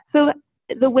 So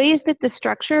the ways that the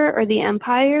structure or the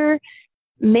empire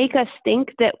make us think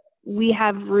that we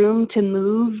have room to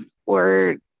move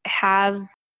or have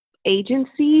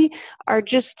agency are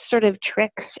just sort of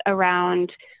tricks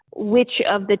around which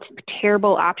of the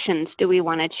terrible options do we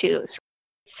want to choose.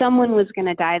 Someone was going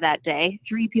to die that day.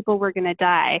 3 people were going to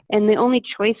die. And the only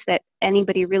choice that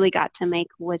anybody really got to make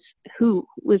was who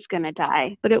was going to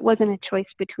die. But it wasn't a choice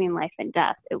between life and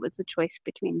death. It was a choice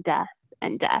between death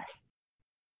and death.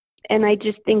 And I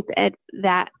just think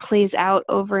that plays out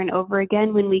over and over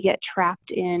again when we get trapped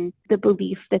in the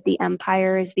belief that the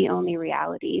empire is the only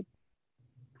reality.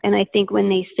 And I think when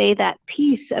they say that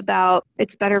piece about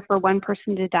it's better for one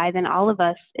person to die than all of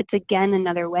us, it's again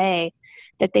another way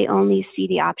that they only see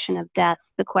the option of death.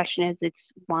 The question is, it's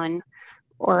one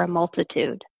or a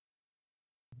multitude.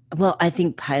 Well, I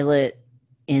think Pilate,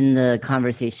 in the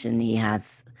conversation he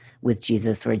has with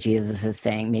Jesus, where Jesus is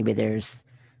saying maybe there's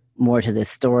more to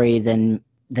this story than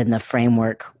the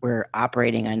framework we're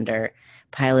operating under,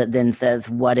 Pilate then says,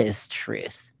 "What is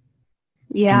truth?"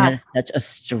 Yeah. And that is such a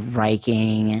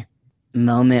striking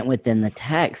moment within the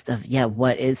text of,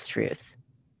 what is truth?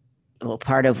 Well,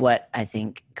 part of what I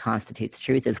think constitutes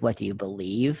truth is what do you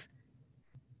believe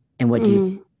and what do you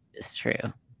believe is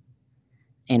true.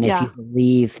 And if you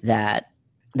believe that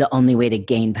the only way to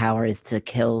gain power is to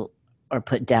kill or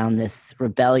put down this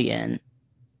rebellion,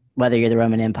 whether you're the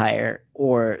Roman Empire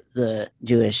or the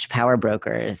Jewish power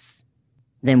brokers,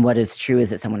 then what is true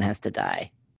is that someone has to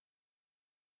die.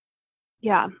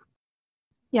 Yeah.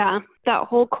 Yeah. That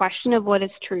whole question of what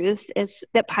is truth is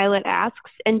that Pilate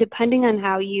asks. And depending on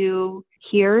how you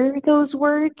hear those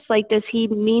words, like, does he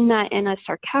mean that in a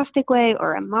sarcastic way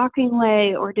or a mocking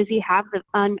way? Or does he have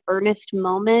an earnest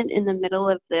moment in the middle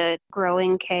of the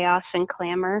growing chaos and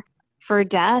clamor for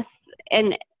death?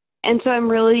 And And so I'm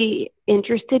really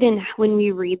interested in, when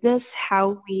we read this,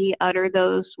 how we utter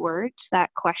those words,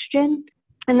 that question.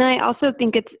 And then I also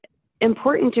think it's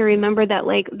important to remember that,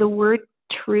 like, the word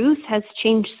truth has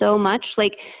changed so much.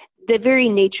 Like, the very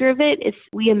nature of it is,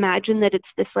 we imagine that it's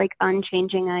this like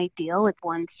unchanging ideal, it's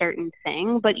one certain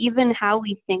thing, but even how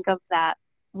we think of that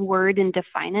word and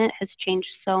define it has changed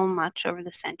so much over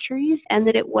the centuries. And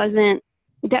that it wasn't,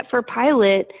 that for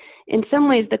Pilate, in some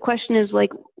ways, the question is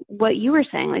like what you were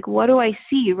saying, like, what do I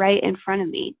see right in front of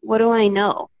me? What do I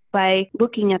know by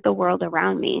looking at the world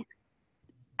around me?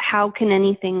 How can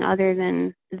anything other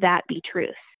than that be truth?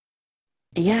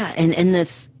 Yeah, and in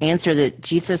this answer that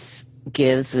Jesus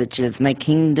gives, which is, my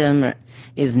kingdom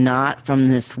is not from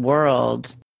this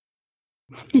world,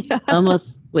 Yeah.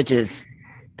 almost, which is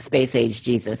space age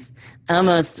Jesus,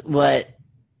 almost what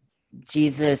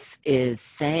Jesus is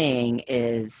saying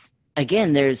is,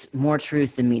 again, there's more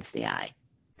truth than meets the eye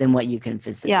than what you can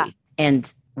physically. Yeah.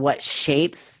 And what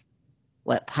shapes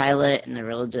what Pilate and the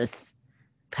religious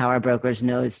power brokers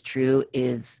know is true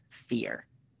is fear.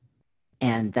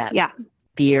 And that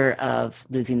fear of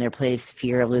losing their place,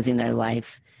 fear of losing their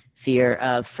life, fear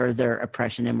of further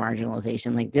oppression and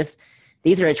marginalization. Like this,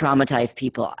 these are traumatized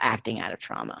people acting out of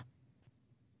trauma.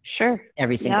 Sure.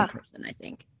 Every single person, I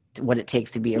think. What it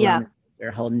takes to be a Roman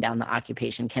soldier holding down the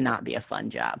occupation cannot be a fun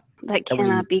job. That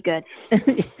cannot be good.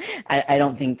 I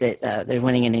don't think that they're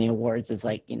winning any awards as,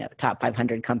 like, top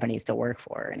 500 companies to work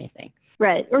for or anything.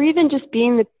 Right. Or even just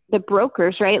being the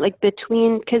brokers, right? Like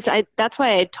between, because that's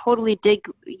why I totally dig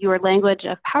your language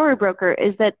of power broker,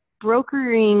 is that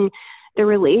brokering the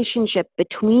relationship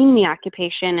between the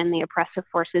occupation and the oppressive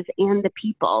forces and the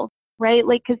people, right?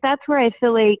 Like, because that's where I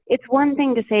feel like it's one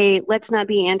thing to say, let's not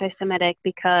be anti-Semitic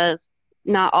because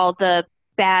not all the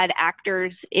bad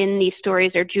actors in these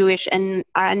stories are Jewish, and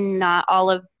not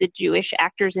all of the Jewish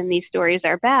actors in these stories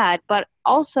are bad, but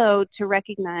also to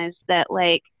recognize that,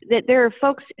 like, that there are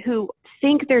folks who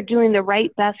think they're doing the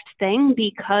right best thing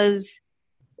because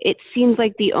it seems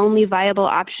like the only viable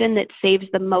option that saves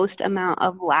the most amount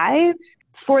of lives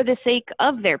for the sake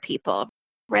of their people,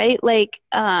 right? Like,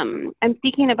 I'm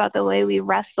thinking about the way we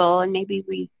wrestle, and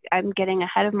maybe I'm getting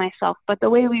ahead of myself, but the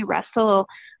way we wrestle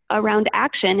around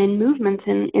action and movements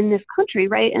in this country,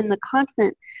 right? And the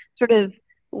constant sort of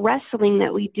wrestling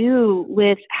that we do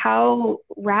with how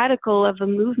radical of a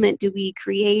movement do we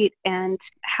create, and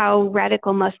how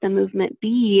radical must the movement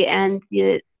be, and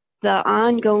the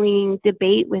ongoing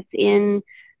debate within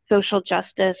social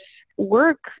justice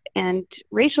work and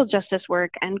racial justice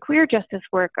work and queer justice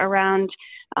work around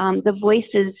the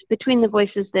voices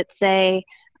that say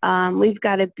we've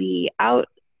got to be out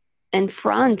in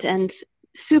front and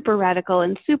super radical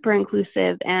and super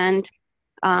inclusive, and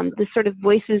the sort of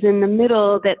voices in the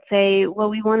middle that say, well,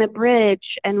 we want to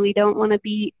bridge and we don't want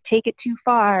to take it too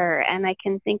far. And I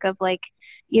can think of, like,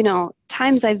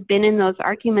 times I've been in those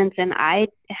arguments, and I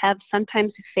have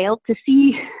sometimes failed to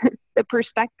see the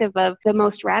perspective of the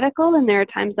most radical, and there are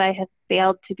times I have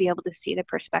failed to be able to see the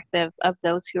perspective of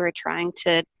those who are trying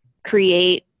to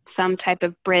create some type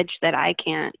of bridge that I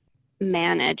can't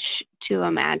manage to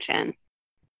imagine.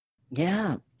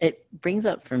 Yeah, it brings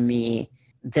up for me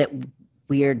that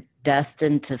we are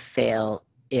destined to fail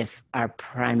if our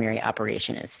primary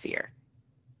operation is fear.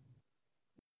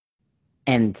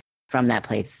 And from that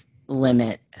place,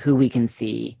 limit who we can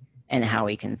see and how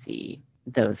we can see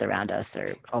those around us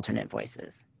or alternate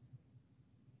voices.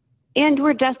 And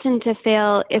we're destined to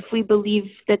fail if we believe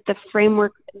that the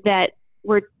framework that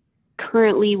we're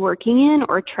currently working in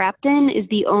or trapped in is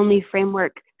the only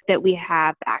framework that we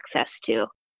have access to.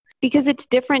 Because it's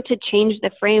different to change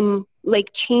the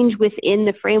change within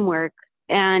the framework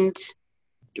and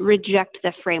reject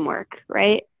the framework,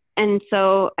 right? And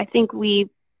so I think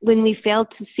when we fail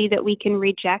to see that we can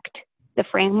reject the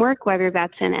framework, whether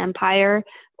that's an empire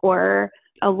or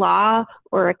a law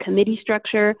or a committee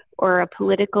structure or a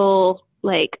political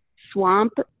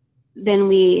swamp, then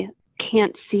we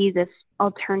can't see this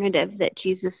alternative that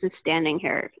Jesus is standing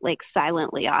here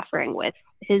silently offering with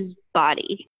his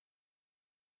body.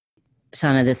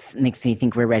 Shauna, this makes me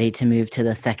think we're ready to move to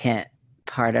the second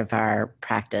part of our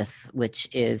practice, which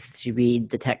is to read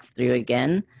the text through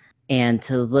again and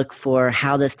to look for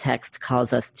how this text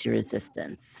calls us to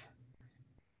resistance.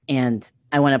 And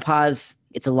I want to pause.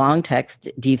 It's a long text.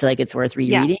 Do you feel like it's worth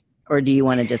rereading, or do you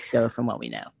want to just go from what we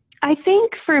know? I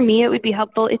think for me it would be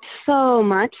helpful. It's so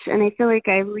much, and I feel like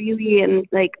I really am,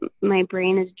 my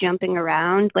brain is jumping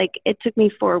around. It took me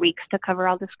 4 weeks to cover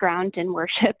all this ground in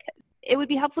worship. It would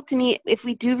be helpful to me if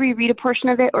we do reread a portion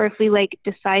of it, or if we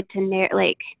decide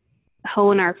to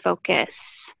hone our focus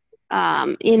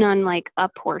in on a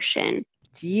portion.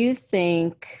 Do you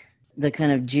think the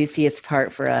kind of juiciest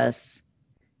part for us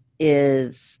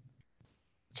is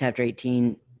chapter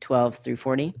 18, 12 through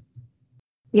 40?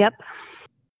 Yep.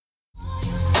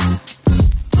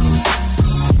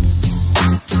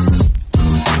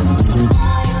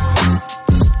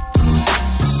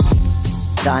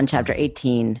 John chapter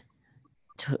 18,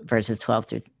 verses 12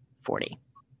 through 40.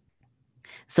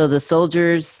 So the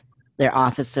soldiers, their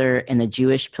officer, and the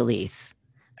Jewish police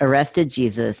arrested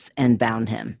Jesus and bound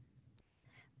him.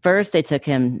 First, they took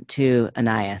him to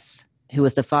Annas, who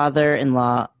was the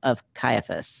father-in-law of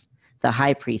Caiaphas, the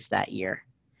high priest that year.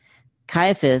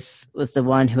 Caiaphas was the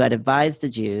one who had advised the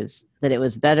Jews that it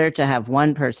was better to have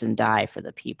one person die for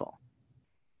the people.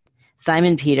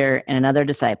 Simon Peter and another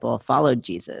disciple followed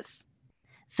Jesus.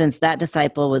 Since that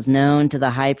disciple was known to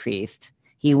the high priest,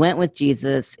 he went with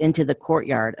Jesus into the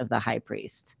courtyard of the high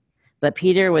priest. But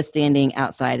Peter was standing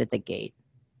outside at the gate.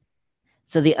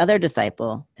 So the other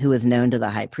disciple, who was known to the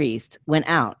high priest, went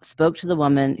out, spoke to the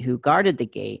woman who guarded the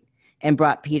gate, and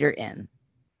brought Peter in.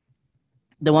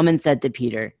 The woman said to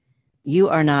Peter, "You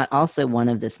are not also one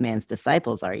of this man's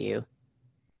disciples, are you?"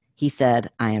 He said,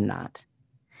 "I am not."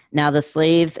 Now the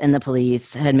slaves and the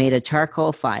police had made a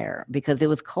charcoal fire because it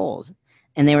was cold,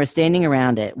 and they were standing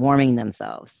around it, warming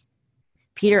themselves.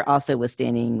 Peter also was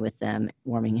standing with them,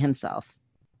 warming himself.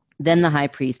 Then the high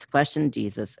priest questioned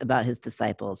Jesus about his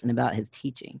disciples and about his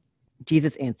teaching.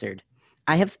 Jesus answered,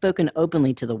 "I have spoken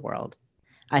openly to the world.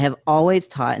 I have always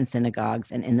taught in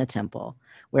synagogues and in the temple,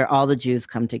 where all the Jews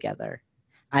come together.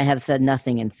 I have said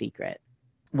nothing in secret.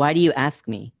 Why do you ask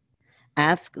me?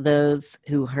 Ask those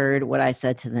who heard what I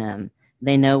said to them.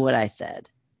 They know what I said."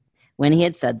 When he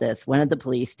had said this, one of the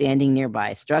police standing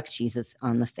nearby struck Jesus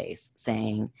on the face,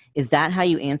 saying, "Is that how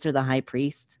you answer the high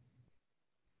priest?"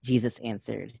 Jesus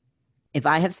answered, "If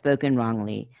I have spoken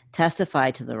wrongly,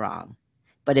 testify to the wrong.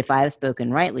 But if I have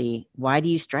spoken rightly, why do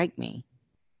you strike me?"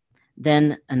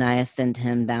 Then Annas sent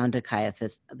him bound to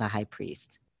Caiaphas, the high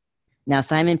priest. Now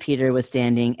Simon Peter was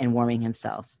standing and warming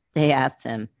himself. They asked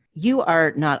him, "You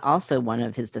are not also one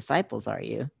of his disciples, are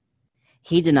you?"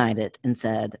 He denied it and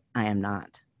said, "I am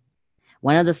not."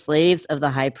 One of the slaves of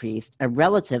the high priest, a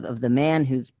relative of the man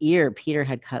whose ear Peter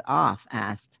had cut off,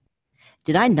 asked,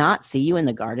 "Did I not see you in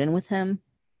the garden with him?"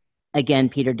 Again,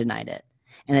 Peter denied it,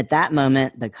 and at that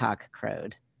moment the cock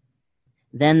crowed.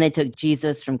 Then they took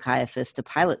Jesus from Caiaphas to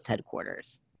Pilate's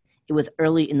headquarters. It was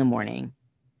early in the morning.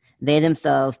 They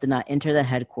themselves did not enter the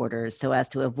headquarters so as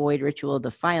to avoid ritual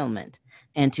defilement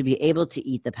and to be able to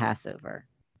eat the Passover.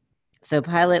 So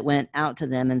Pilate went out to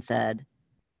them and said,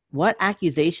 "What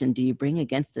accusation do you bring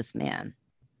against this man?"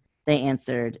 They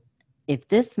answered, "If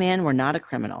this man were not a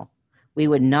criminal, we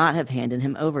would not have handed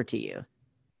him over to you."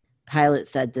 Pilate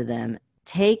said to them,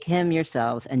 "Take him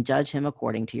yourselves and judge him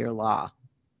according to your law."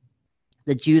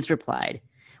 The Jews replied,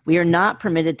 "We are not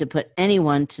permitted to put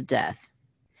anyone to death."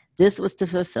 This was to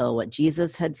fulfill what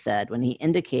Jesus had said when he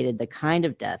indicated the kind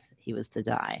of death he was to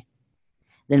die.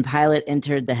 Then Pilate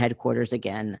entered the headquarters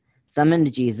again,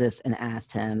 summoned Jesus, and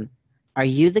asked him, "Are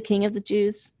you the king of the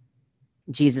Jews?"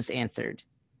 Jesus answered,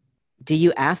 "Do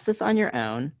you ask this on your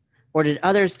own, or did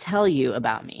others tell you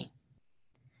about me?"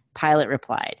 Pilate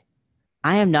replied,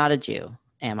 "I am not a Jew,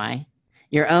 am I?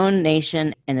 Your own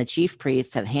nation and the chief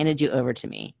priests have handed you over to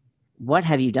me. What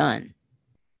have you done?"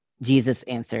 Jesus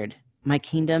answered, "My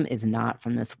kingdom is not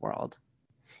from this world.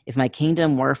 If my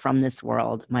kingdom were from this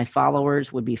world, my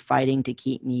followers would be fighting to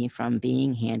keep me from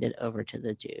being handed over to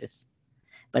the Jews.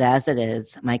 But as it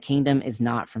is, my kingdom is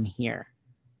not from here."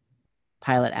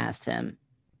 Pilate asked him,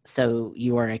 "So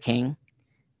you are a king?"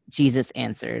 Jesus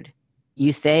answered,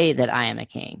 "You say that I am a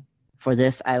king. For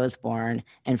this I was born,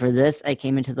 and for this I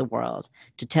came into the world,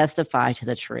 to testify to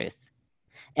the truth.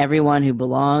 Everyone who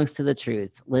belongs to the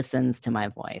truth listens to my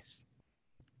voice."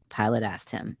 Pilate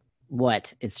asked him,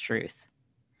 "What is truth?"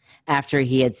 After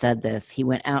he had said this, he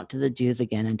went out to the Jews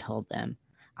again and told them,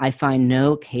 "I find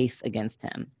no case against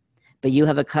him. But you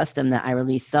have a custom that I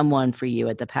release someone for you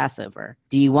at the Passover.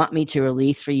 Do you want me to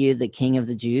release for you the king of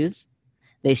the Jews?"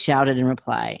 They shouted in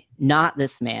reply, "Not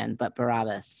this man, but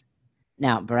Barabbas."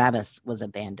 Now, Barabbas was a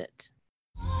bandit.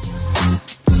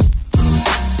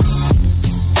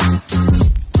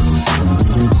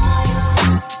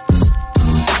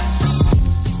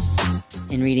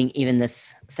 In reading even this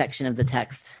section of the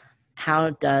text, how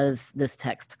does this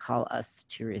text call us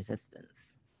to resistance?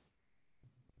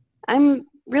 I'm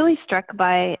really struck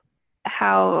by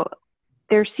how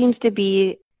there seems to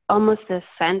be almost a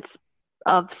sense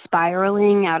of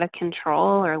spiraling out of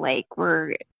control, or like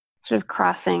we're sort of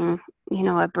crossing,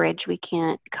 a bridge we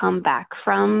can't come back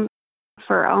from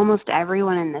for almost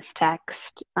everyone in this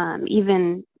text,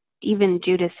 even even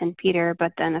Judas and Peter,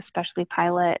 but then especially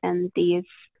Pilate and these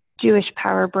Jewish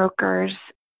power brokers.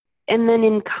 And then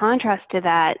in contrast to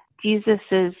that,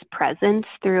 Jesus's presence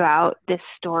throughout this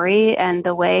story and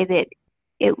the way that,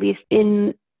 at least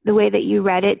in the way that you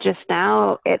read it just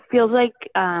now, it feels like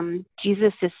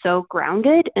Jesus is so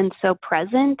grounded and so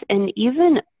present and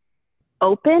even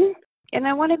open. And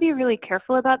I want to be really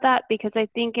careful about that, because I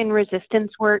think in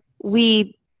resistance work,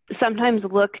 we sometimes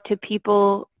look to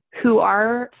people who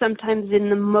are sometimes in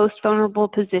the most vulnerable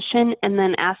position and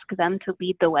then ask them to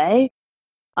lead the way.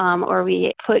 Or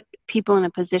we put people in a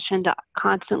position to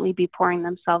constantly be pouring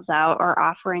themselves out or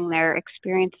offering their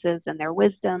experiences and their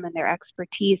wisdom and their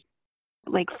expertise.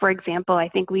 Like, for example, I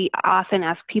think we often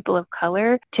ask people of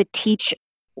color to teach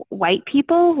white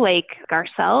people like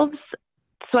ourselves.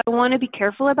 So I want to be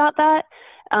careful about that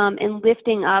and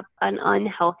lifting up an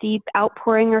unhealthy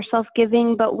outpouring or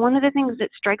self-giving. But one of the things that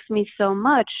strikes me so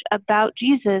much about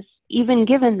Jesus, even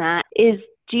given that, is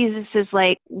Jesus's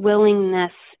like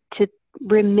willingness to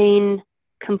remain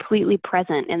completely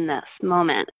present in this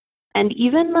moment, and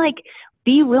even like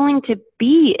be willing to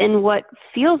be in what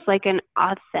feels like an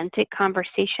authentic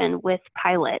conversation with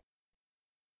Pilate.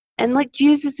 And like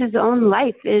Jesus's own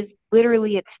life is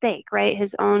literally at stake, right?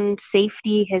 His own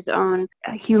safety, his own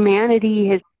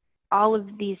humanity, all of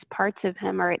these parts of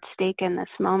him are at stake in this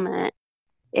moment.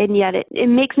 And yet it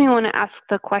makes me want to ask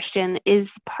the question, is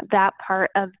that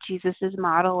part of Jesus's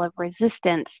model of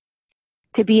resistance,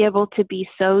 to be able to be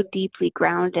so deeply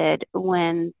grounded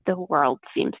when the world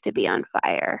seems to be on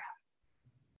fire?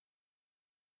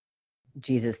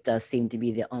 Jesus does seem to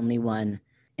be the only one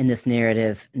in this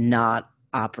narrative not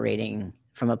operating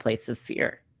from a place of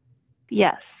fear.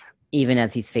 Yes. Even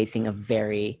as he's facing a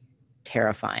very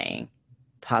terrifying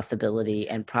possibility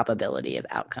and probability of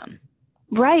outcome.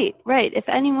 Right. If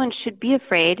anyone should be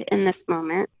afraid in this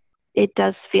moment, it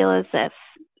does feel as if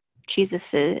Jesus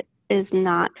is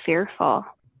not fearful,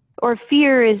 or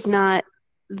fear is not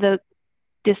the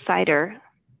decider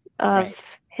of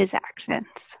his actions.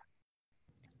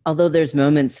 Although there's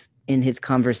moments in his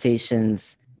conversations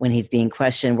when he's being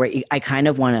questioned where I kind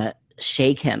of want to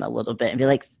shake him a little bit and be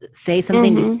like, say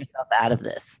something to get yourself out of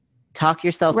this. Talk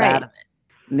yourself out of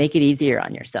it. Make it easier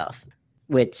on yourself,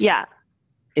 which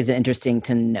is interesting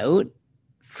to note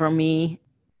for me,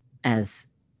 as,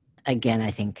 again,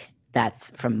 I think that's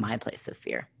from my place of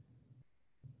fear.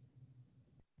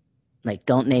 Like,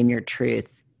 don't name your truth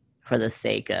for the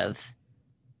sake of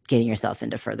getting yourself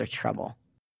into further trouble.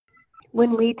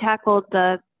 When we tackled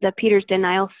the Peter's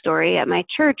denial story at my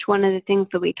church, one of the things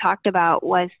that we talked about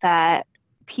was that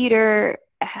Peter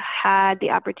had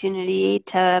the opportunity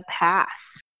to pass,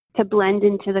 to blend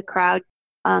into the crowd,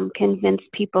 convince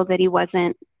people that he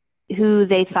wasn't who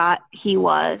they thought he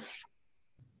was.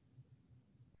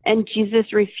 And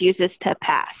Jesus refuses to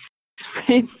pass,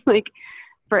 right? Like,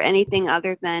 for anything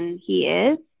other than he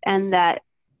is. And that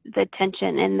the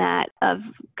tension in that of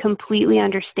completely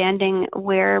understanding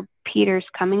where Peter's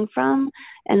coming from,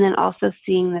 and then also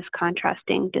seeing this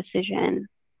contrasting decision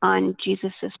on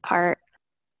Jesus's part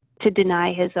to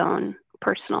deny his own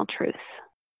personal truth.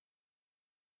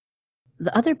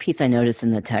 The other piece I noticed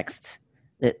in the text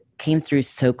that came through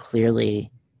so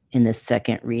clearly in the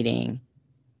second reading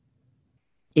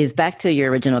is back to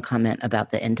your original comment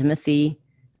about the intimacy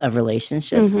of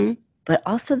relationships, but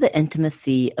also the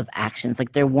intimacy of actions.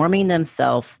 Like, they're warming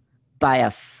themselves by a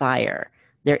fire.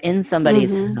 They're in somebody's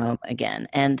home again.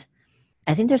 And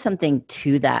I think there's something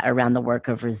to that around the work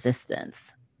of resistance,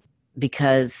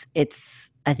 because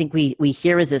I think we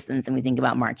hear resistance and we think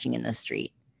about marching in the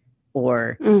street,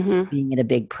 or being at a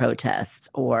big protest,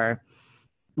 or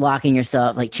locking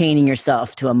yourself, like chaining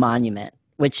yourself to a monument,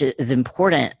 which is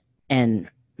important and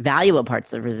valuable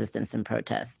parts of resistance and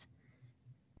protest.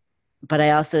 But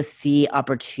I also see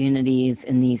opportunities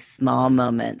in these small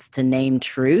moments to name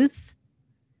truth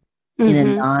in a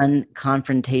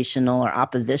non-confrontational or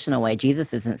oppositional way.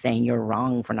 Jesus isn't saying you're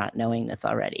wrong for not knowing this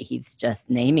already. He's just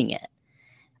naming it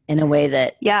in a way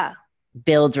that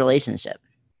builds relationship.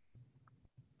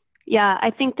 Yeah,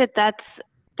 I think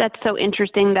that's so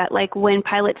interesting that, like, when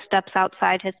Pilate steps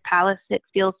outside his palace, it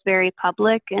feels very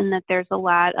public, and that there's a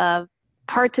lot of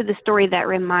parts of the story that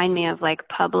remind me of like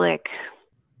public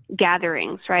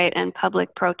gatherings, right? And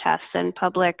public protests and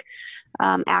public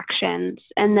actions.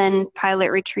 And then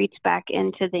Pilate retreats back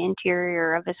into the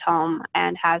interior of his home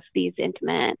and has these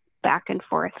intimate back and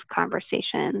forth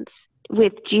conversations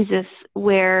with Jesus,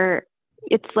 where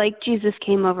it's like Jesus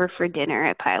came over for dinner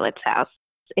at Pilate's house,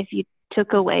 if you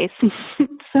took away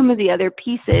some of the other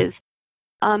pieces,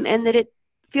 and that it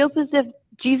feels as if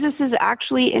Jesus is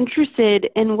actually interested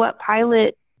in what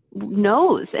Pilate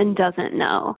knows and doesn't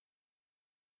know.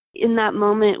 In that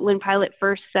moment when Pilate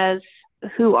first says,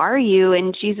 "Who are you?"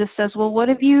 and Jesus says, "Well, what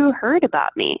have you heard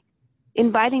about me?"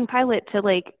 Inviting Pilate to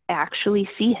like actually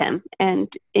see him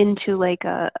and into like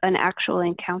an actual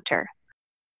encounter.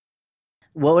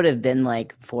 What would it have been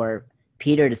like for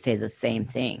Peter to say the same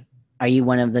thing? Are you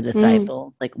one of the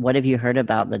disciples? Like, what have you heard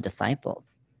about the disciples?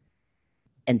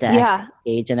 And to actually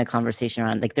engage in a conversation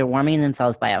around, like, they're warming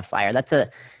themselves by a fire. That's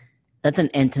an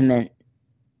intimate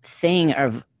thing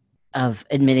of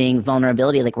admitting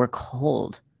vulnerability. Like, we're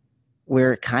cold.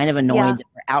 We're kind of annoyed that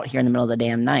we're out here in the middle of the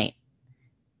damn night.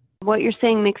 What you're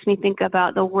saying makes me think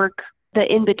about the work,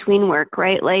 the in-between work,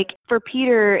 right? Like for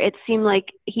Peter, it seemed like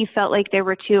he felt like there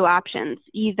were two options: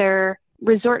 either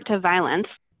resort to violence,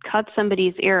 cut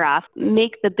somebody's ear off,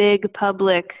 make the big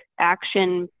public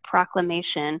action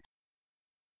proclamation,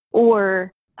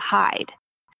 or hide.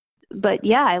 But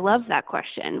yeah, I love that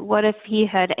question. What if he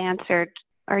had answered,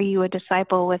 "Are you a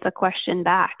disciple?" with a question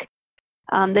back?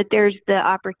 That there's the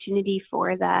opportunity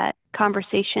for that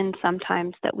conversation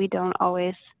sometimes that we don't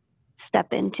always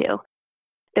step into,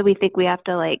 that we think we have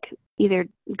to like either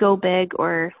go big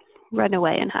or run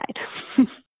away and hide.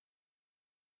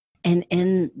 And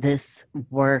in this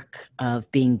work of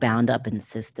being bound up in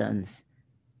systems,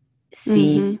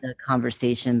 seeing the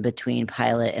conversation between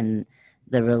Pilate and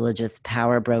the religious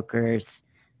power brokers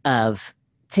of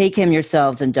take him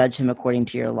yourselves and judge him according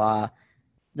to your law.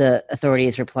 The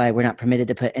authorities reply, "We're not permitted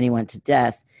to put anyone to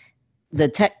death." The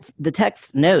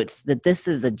text notes that this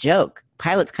is a joke.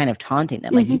 Pilate's kind of taunting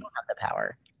them, like, you don't have the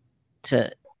power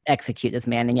to execute this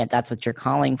man, and yet that's what you're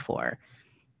calling for.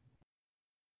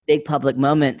 Big public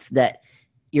moments that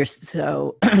you're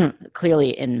so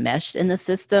clearly enmeshed in the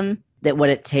system that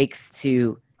what it takes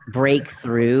to break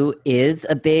through is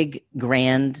a big,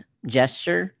 grand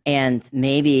gesture. And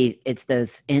maybe it's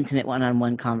those intimate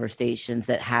one-on-one conversations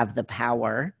that have the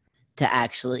power to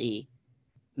actually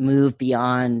move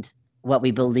beyond what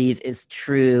we believe is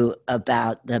true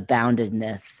about the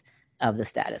boundedness of the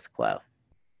status quo.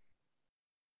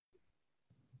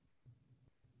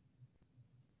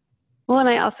 Well, and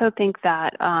I also think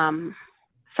that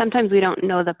sometimes we don't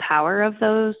know the power of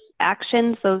those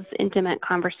actions, those intimate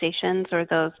conversations, or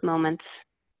those moments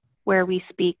where we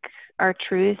speak our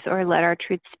truth or let our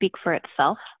truth speak for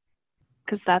itself.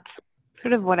 Because that's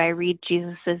sort of what I read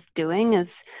Jesus is doing, is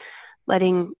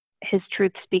letting his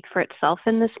truth speak for itself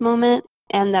in this moment,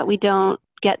 and that we don't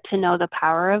get to know the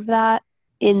power of that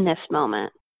in this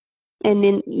moment. And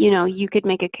then, you could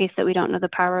make a case that we don't know the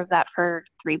power of that for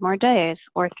 3 more days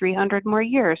or 300 more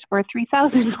years or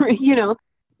 3,000 more,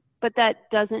 but that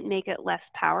doesn't make it less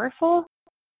powerful.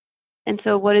 And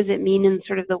so what does it mean in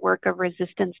sort of the work of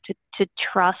resistance to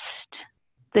trust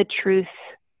the truth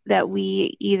that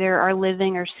we either are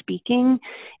living or speaking,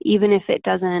 even if it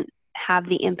doesn't have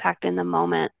the impact in the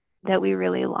moment that we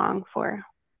really long for?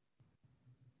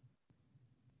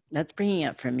 That's bringing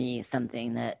up for me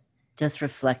something that, just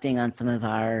reflecting on some of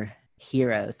our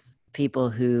heroes, people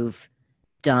who've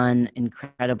done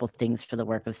incredible things for the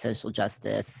work of social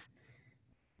justice.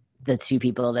 The 2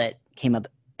 people that came up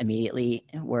immediately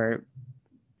were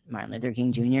Martin Luther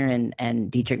King Jr.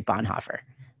 and Dietrich Bonhoeffer,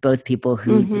 both people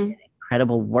who did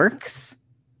incredible works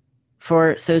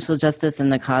for social justice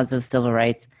and the cause of civil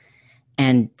rights.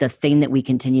 And the thing that we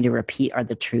continue to repeat are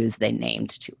the truths they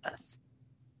named to us.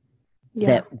 Yeah.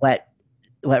 That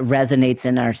what resonates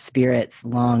in our spirits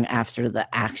long after the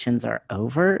actions are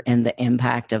over and the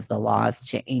impact of the laws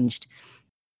changed,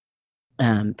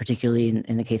 particularly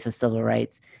in the case of civil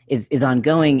rights, is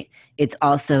ongoing. It's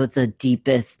also the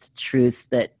deepest truths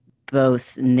that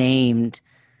both named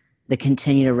that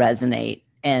continue to resonate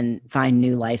and find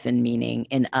new life and meaning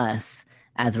in us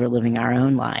as we're living our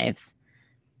own lives,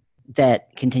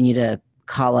 that continue to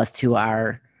call us to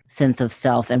our sense of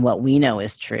self and what we know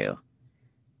is true.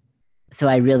 So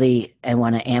I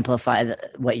want to amplify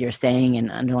what you're saying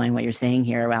and underline what you're saying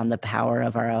here around the power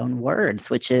of our own words,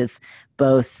 which is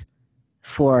both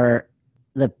for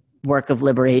the work of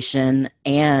liberation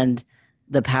and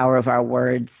the power of our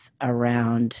words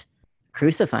around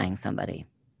crucifying somebody,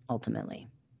 ultimately.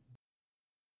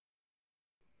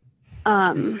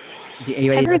 Are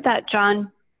you ready? I heard that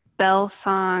John Bell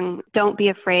song, "Don't Be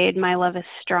Afraid, My Love is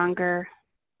Stronger.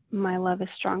 My love is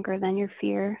stronger than your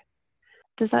fear."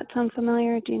 Does that sound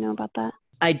familiar? Do you know about that?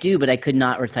 I do, but I could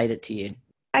not recite it to you.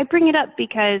 I bring it up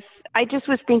because I just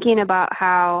was thinking about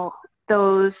how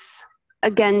those,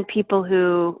 again, people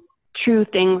who true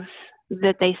things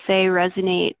that they say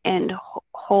resonate and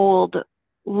hold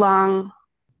long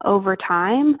over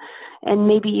time and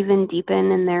maybe even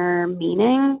deepen in their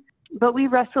meaning. But we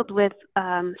wrestled with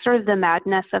sort of the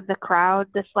madness of the crowd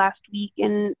this last week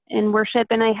in worship,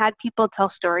 and I had people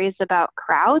tell stories about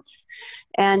crowds,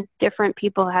 and different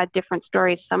people had different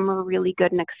stories. Some were really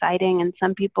good and exciting, and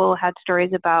some people had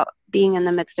stories about being in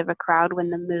the midst of a crowd when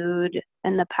the mood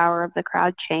and the power of the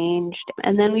crowd changed.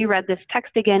 And then we read this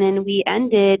text again, and we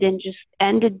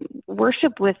ended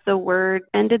worship with the word,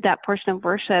 ended that portion of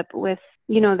worship with,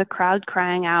 the crowd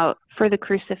crying out for the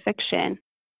crucifixion.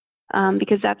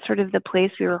 Because that's sort of the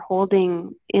place we were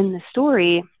holding in the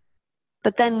story.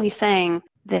 But then we sang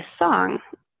this song.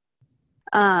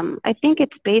 I think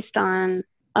it's based on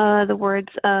the words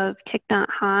of Thich Nhat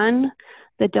Hanh,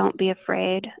 the Don't Be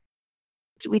Afraid.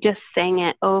 We just sang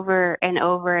it over and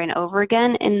over and over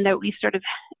again, and that we sort of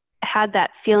had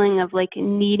that feeling of like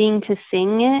needing to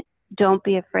sing it. Don't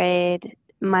be afraid.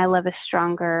 My love is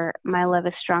stronger. My love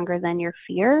is stronger than your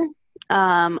fear.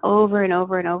 Over and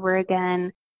over and over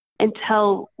again,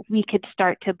 until we could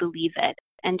start to believe it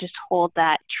and just hold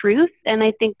that truth. And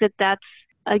I think that that's,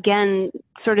 again,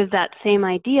 sort of that same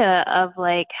idea of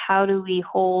like, how do we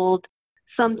hold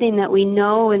something that we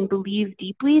know and believe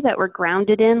deeply, that we're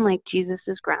grounded in, like Jesus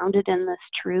is grounded in this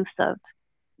truth of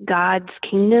God's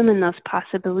kingdom and those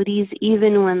possibilities,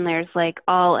 even when there's like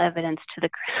all evidence to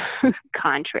the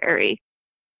contrary.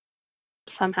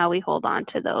 Somehow we hold on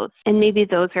to those. And maybe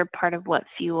those are part of what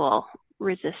fuel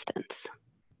resistance.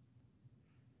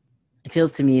 It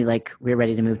feels to me like we're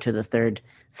ready to move to the third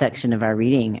section of our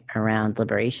reading around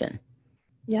liberation.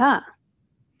 Yeah.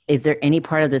 Is there any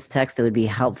part of this text that would be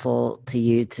helpful to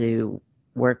you to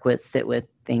work with, sit with,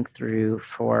 think through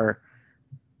for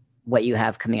what you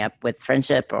have coming up with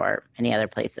Friendship or any other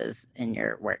places in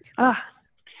your work?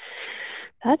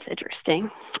 That's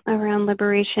interesting, around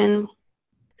liberation.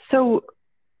 So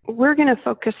we're going to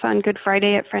focus on Good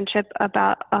Friday at Friendship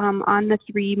about on the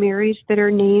three Marys that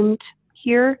are named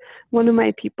here. One of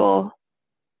my people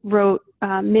wrote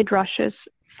midrashes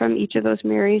from each of those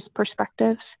Marys'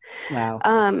 perspectives. Wow.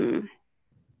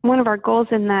 One of our goals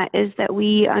in that is that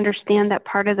we understand that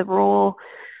part of the role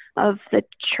of the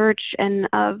church and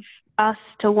of us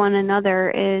to one another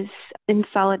is in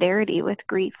solidarity with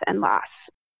grief and loss.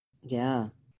 Yeah.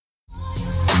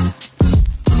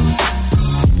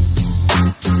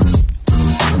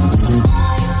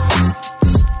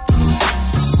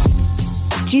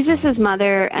 Jesus'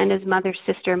 mother and his mother's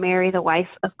sister, Mary, the wife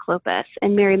of Clopas,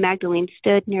 and Mary Magdalene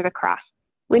stood near the cross.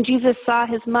 When Jesus saw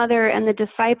his mother and the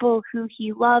disciple who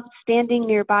he loved standing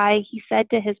nearby, he said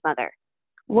to his mother,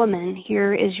 "Woman,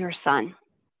 here is your son."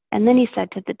 And then he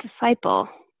said to the disciple,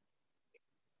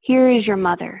 "Here is your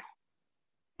mother."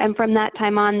 And from that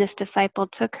time on, this disciple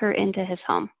took her into his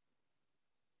home.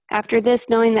 After this,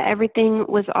 knowing that everything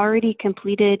was already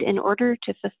completed in order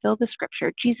to fulfill the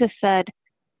scripture, Jesus said,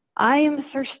 "I am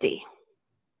thirsty."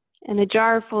 And a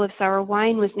jar full of sour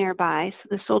wine was nearby, so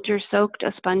the soldier soaked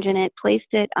a sponge in it,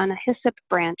 placed it on a hyssop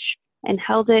branch, and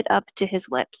held it up to his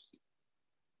lips.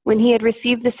 When he had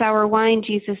received the sour wine,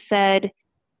 Jesus said,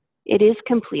 "It is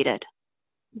completed."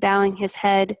 Bowing his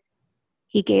head,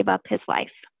 he gave up his life.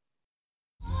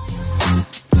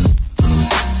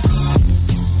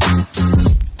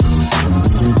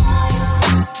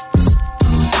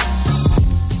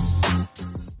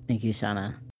 Thank you,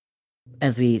 Shauna.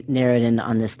 As we narrowed in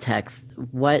on this text,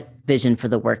 what vision for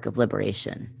the work of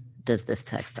liberation does this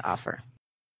text offer?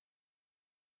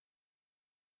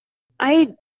 I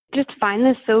just find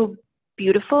this so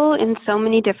beautiful in so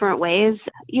many different ways.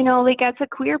 Like as a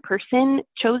queer person,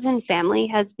 chosen family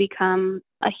has become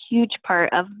a huge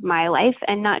part of my life,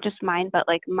 and not just mine, but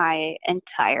like my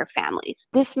entire family's.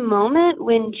 This moment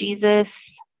when Jesus,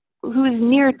 who is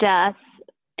near death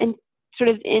and sort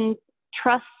of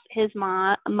entrusts his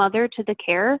mother to the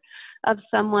care of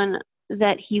someone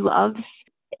that he loves,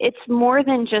 it's more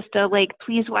than just a like,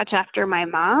 please watch after my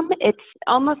mom. It's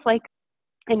almost like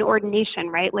an ordination,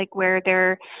 right? Like where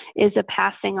there is a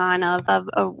passing on of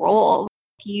a role.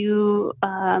 You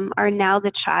are now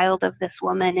the child of this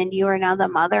woman, and you are now the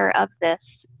mother of this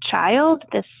child,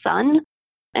 this son.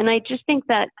 And I just think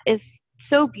that is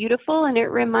so beautiful, and it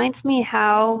reminds me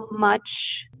how much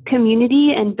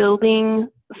community and building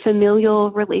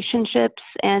familial relationships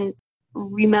and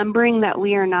remembering that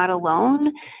we are not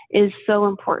alone is so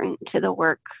important to the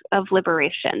work of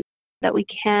liberation, that we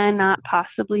cannot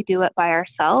possibly do it by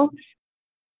ourselves,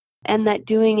 and that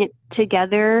doing it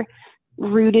together,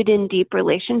 rooted in deep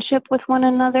relationship with one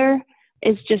another,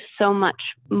 is just so much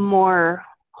more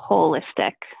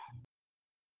holistic.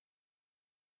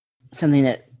 Something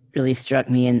that really struck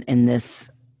me in this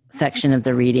section of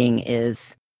the reading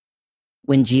is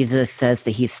when Jesus says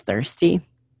that he's thirsty.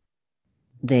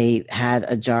 They had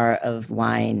a jar of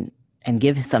wine and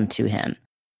give some to him.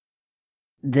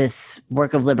 This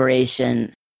work of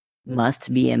liberation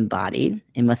must be embodied.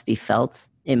 It must be felt.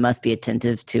 It must be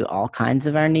attentive to all kinds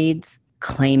of our needs,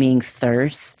 claiming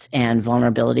thirst and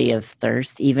vulnerability of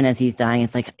thirst, even as he's dying.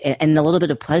 It's like, and a little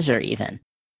bit of pleasure even.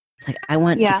 It's like, I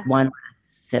want just one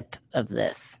last sip of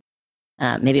this.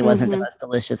 Maybe it wasn't the most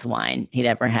delicious wine he'd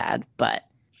ever had, but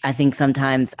I think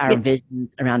sometimes our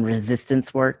visions around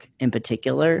resistance work in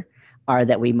particular are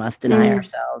that we must deny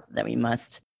ourselves, that we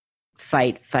must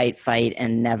fight,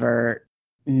 and never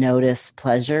notice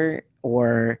pleasure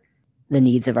or the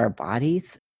needs of our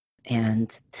bodies.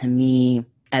 And to me,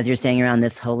 as you're saying, around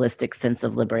this holistic sense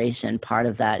of liberation, part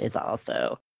of that is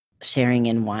also sharing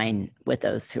in wine with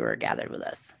those who are gathered with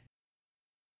us.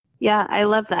 Yeah, I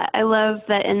love that. I love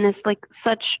that in this,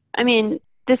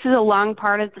 this is a long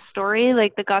part of the story.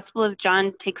 Like, the Gospel of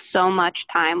John takes so much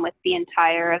time with the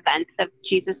entire events of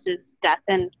Jesus's death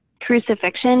and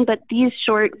crucifixion, but these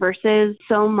short verses,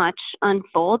 so much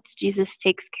unfolds. Jesus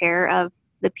takes care of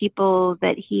the people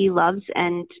that he loves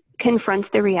and confronts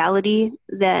the reality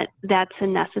that that's a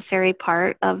necessary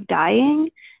part of dying,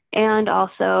 and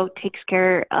also takes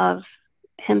care of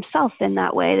himself in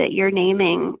that way that you're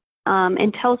naming,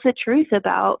 and tells the truth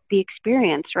about the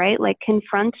experience, right? Like,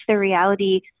 confronts the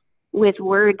reality with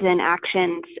words and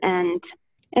actions. And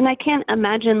I can't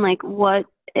imagine like what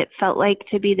it felt like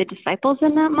to be the disciples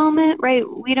in that moment, right?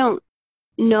 We don't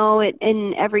know it.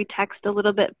 In every text, a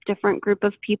little bit different group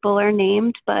of people are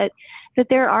named, but that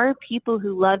there are people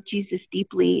who love Jesus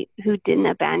deeply, who didn't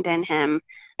abandon him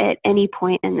at any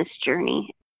point in this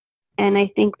journey. And I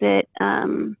think that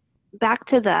back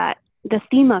to that, the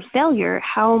theme of failure,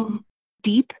 how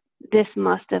deep this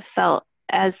must have felt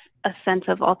as a sense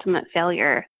of ultimate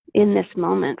failure in this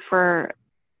moment for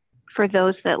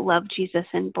those that loved Jesus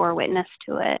and bore witness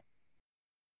to it.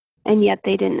 And yet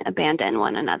they didn't abandon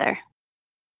one another.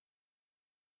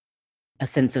 A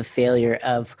sense of failure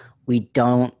of, we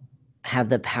don't have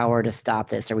the power to stop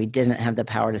this, or we didn't have the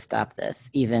power to stop this.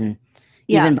 Even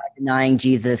by denying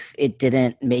Jesus, it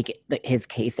didn't make his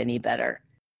case any better.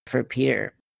 For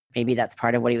Peter, maybe that's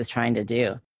part of what he was trying to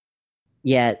do.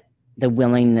 Yet the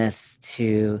willingness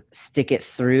to stick it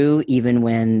through, even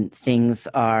when things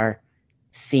are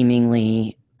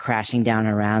seemingly crashing down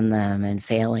around them and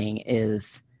failing, is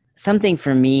something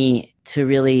for me to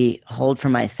really hold for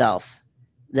myself,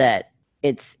 that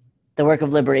it's the work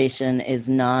of liberation is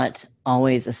not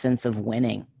always a sense of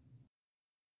winning.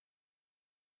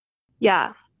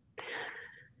 Yeah.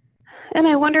 And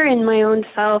I wonder in my own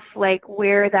self, like,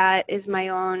 where that is my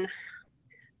own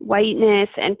whiteness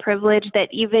and privilege that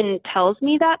even tells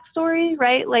me that story,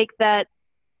 right? Like, that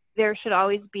there should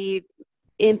always be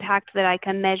impact that I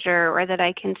can measure, or that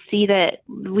I can see that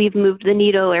we've moved the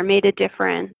needle or made a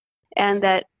difference. And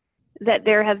that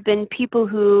there have been people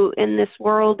who in this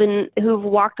world and who've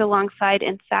walked alongside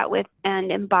and sat with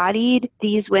and embodied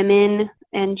these women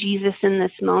and Jesus in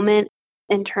this moment,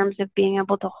 in terms of being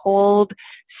able to hold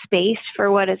space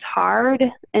for what is hard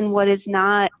and what is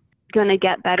not going to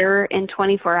get better in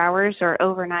 24 hours or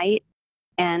overnight,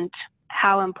 and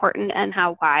how important and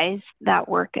how wise that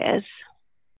work is.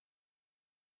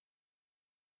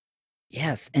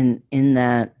 Yes, and in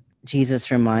that, Jesus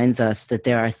reminds us that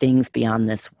there are things beyond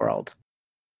this world.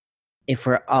 If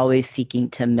we're always seeking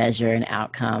to measure an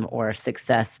outcome or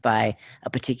success by a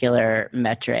particular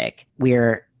metric,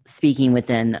 we're speaking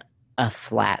within a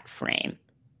flat frame,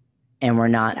 and we're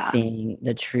not seeing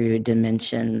the true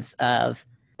dimensions of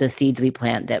the seeds we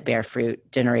plant that bear fruit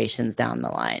generations down the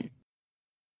line.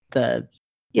 The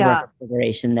work of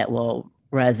liberation that will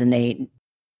resonate,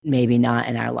 maybe not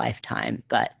in our lifetime,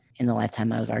 but in the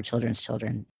lifetime of our children's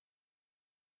children.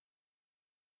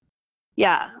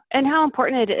 Yeah, and how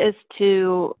important it is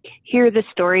to hear the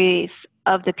stories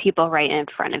of the people right in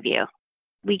front of you.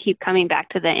 We keep coming back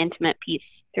to the intimate piece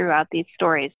throughout these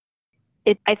stories.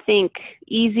 It's, I think,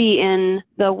 easy in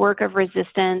the work of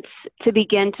resistance to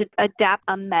begin to adapt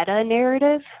a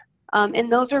meta-narrative.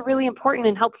 And those are really important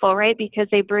and helpful, right? Because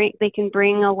they can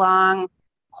bring along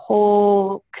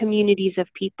whole communities of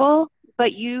people,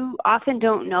 but you often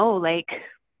don't know, like,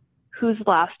 who's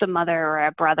lost a mother or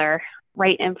a brother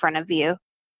right in front of you,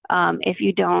 if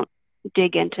you don't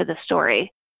dig into the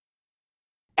story.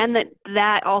 And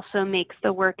that also makes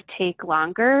the work take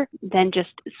longer than just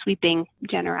sweeping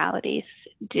generalities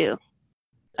do.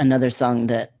 Another song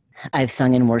that I've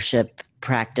sung in worship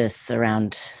practice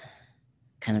around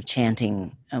kind of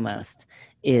chanting almost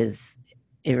is,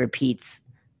 it repeats,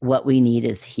 what we need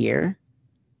is here.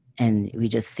 And we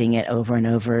just sing it over and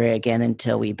over again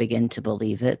until we begin to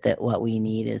believe it, that what we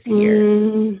need is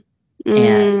here.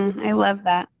 I love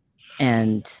that.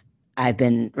 And I've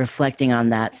been reflecting on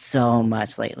that so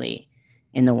much lately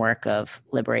in the work of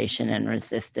liberation and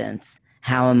resistance.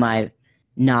 How am I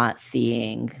not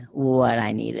seeing what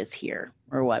I need is here,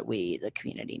 or what we, the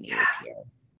community, need is here?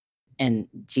 And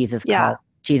Jesus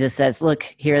says, look,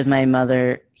 here is my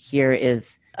mother. Here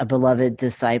is a beloved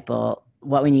disciple.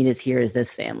 What we need is here is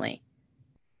this family.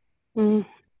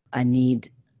 I need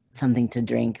something to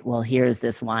drink. Well, here's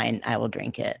this wine. I will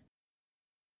drink it.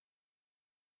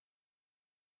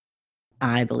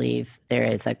 I believe there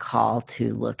is a call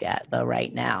to look at the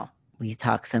right now. We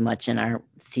talk so much in our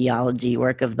theology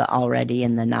work of the already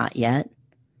and the not yet.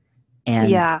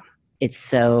 And it's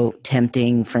so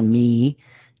tempting for me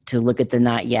to look at the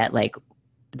not yet, like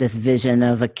this vision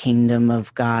of a kingdom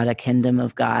of God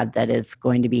that is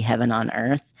going to be heaven on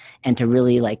earth, and to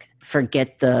really like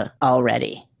forget the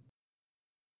already.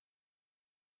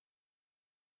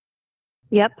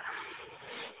 Yep.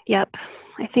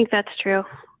 I think that's true.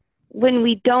 When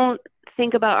we don't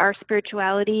think about our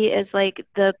spirituality as like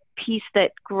the piece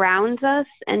that grounds us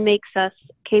and makes us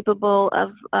capable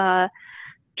of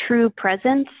true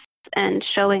presence and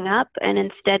showing up, and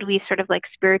instead we sort of like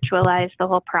spiritualize the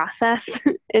whole process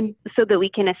and so that we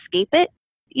can escape it.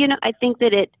 I think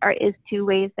that it is two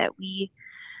ways that we,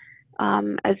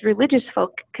 as religious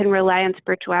folk, can rely on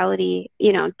spirituality,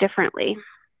 differently.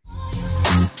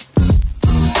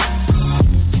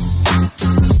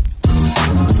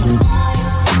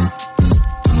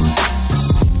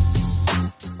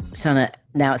 Shauna,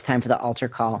 now it's time for the altar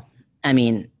call. I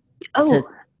mean, good.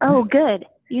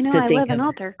 I love an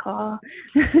altar call.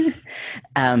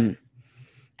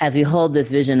 As we hold this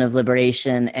vision of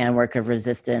liberation and work of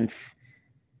resistance,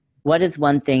 what is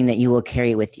one thing that you will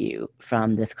carry with you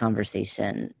from this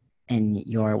conversation in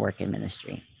your work in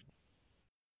ministry?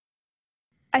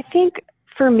 I think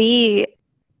for me,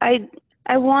 I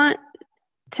want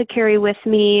to carry with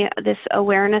me this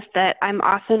awareness that I'm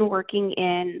often working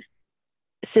in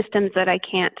systems that I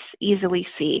can't easily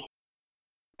see,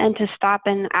 and to stop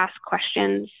and ask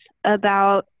questions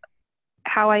about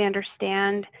how I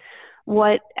understand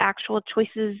what actual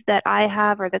choices that I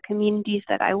have or the communities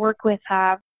that I work with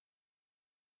have.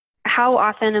 How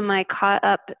often am I caught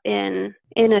up in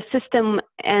a system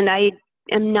and I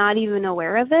am not even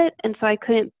aware of it, and so I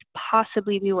couldn't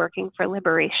possibly be working for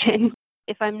liberation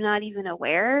if I'm not even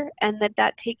aware, and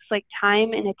that takes like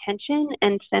time and attention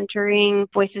and centering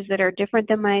voices that are different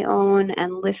than my own,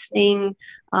 and listening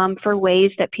for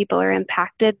ways that people are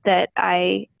impacted that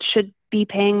I should be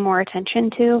paying more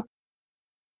attention to.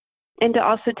 And to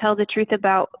also tell the truth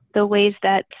about the ways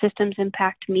that systems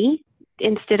impact me,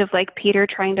 instead of like Peter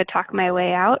trying to talk my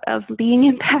way out of being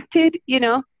impacted,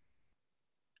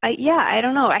 I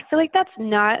don't know. I feel like that's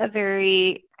not a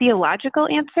very theological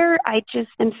answer. I just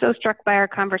am so struck by our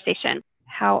conversation,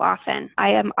 how often I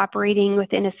am operating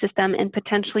within a system and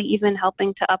potentially even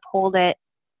helping to uphold it,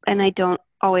 and I don't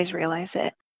always realize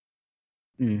it.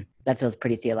 That feels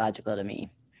pretty theological to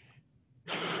me.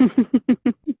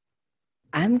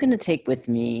 I'm going to take with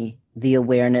me the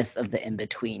awareness of the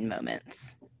in-between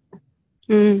moments,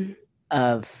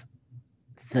 of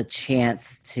the chance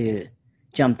to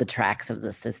jump the tracks of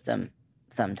the system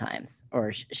sometimes,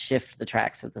 or shift the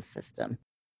tracks of the system.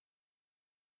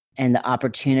 And the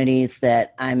opportunities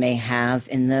that I may have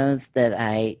in those that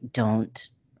I don't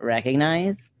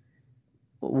recognize.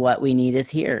 What we need is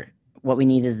here. What we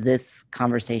need is this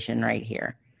conversation right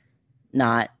here,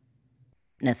 not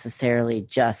necessarily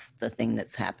just the thing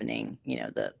that's happening,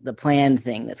 the planned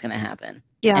thing that's going to happen.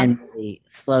 And really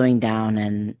slowing down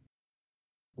and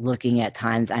looking at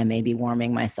times I may be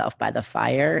warming myself by the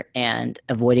fire and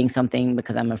avoiding something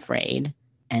because I'm afraid.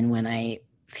 And when I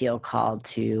feel called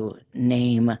to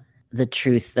name the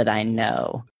truth that I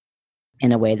know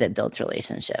in a way that builds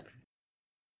relationship.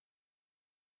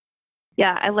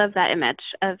 Yeah, I love that image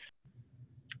of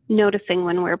noticing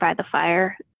when we're by the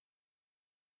fire,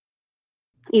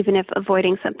 even if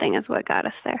avoiding something is what got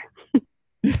us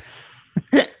there.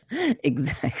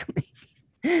 Exactly.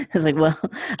 It's like, well,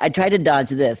 I tried to dodge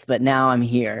this, but now I'm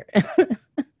here.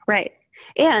 Right.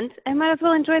 And I might as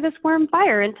well enjoy this warm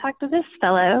fire and talk to this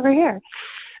fella over here.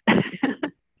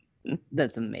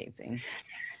 That's amazing.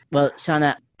 Well,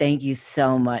 Shauna, thank you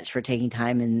so much for taking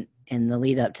time in the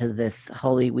lead up to this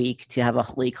Holy Week to have a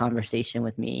holy conversation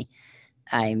with me.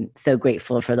 I'm so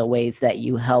grateful for the ways that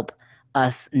you help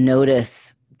us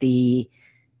notice the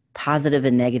positive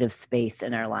and negative space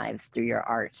in our lives through your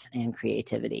art and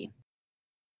creativity.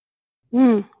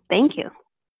 Thank you.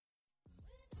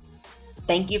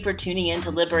 Thank you for tuning in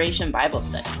to Liberation Bible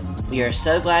Study. We are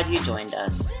so glad you joined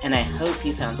us, and I hope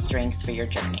you found strength for your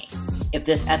journey. If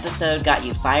this episode got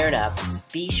you fired up,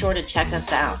 Be sure to check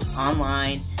us out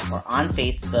online or on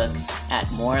Facebook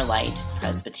at More Light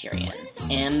Presbyterian,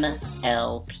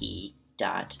 MLP.org.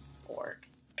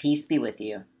 Peace be with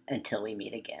you until we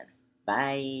meet again.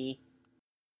 Bye.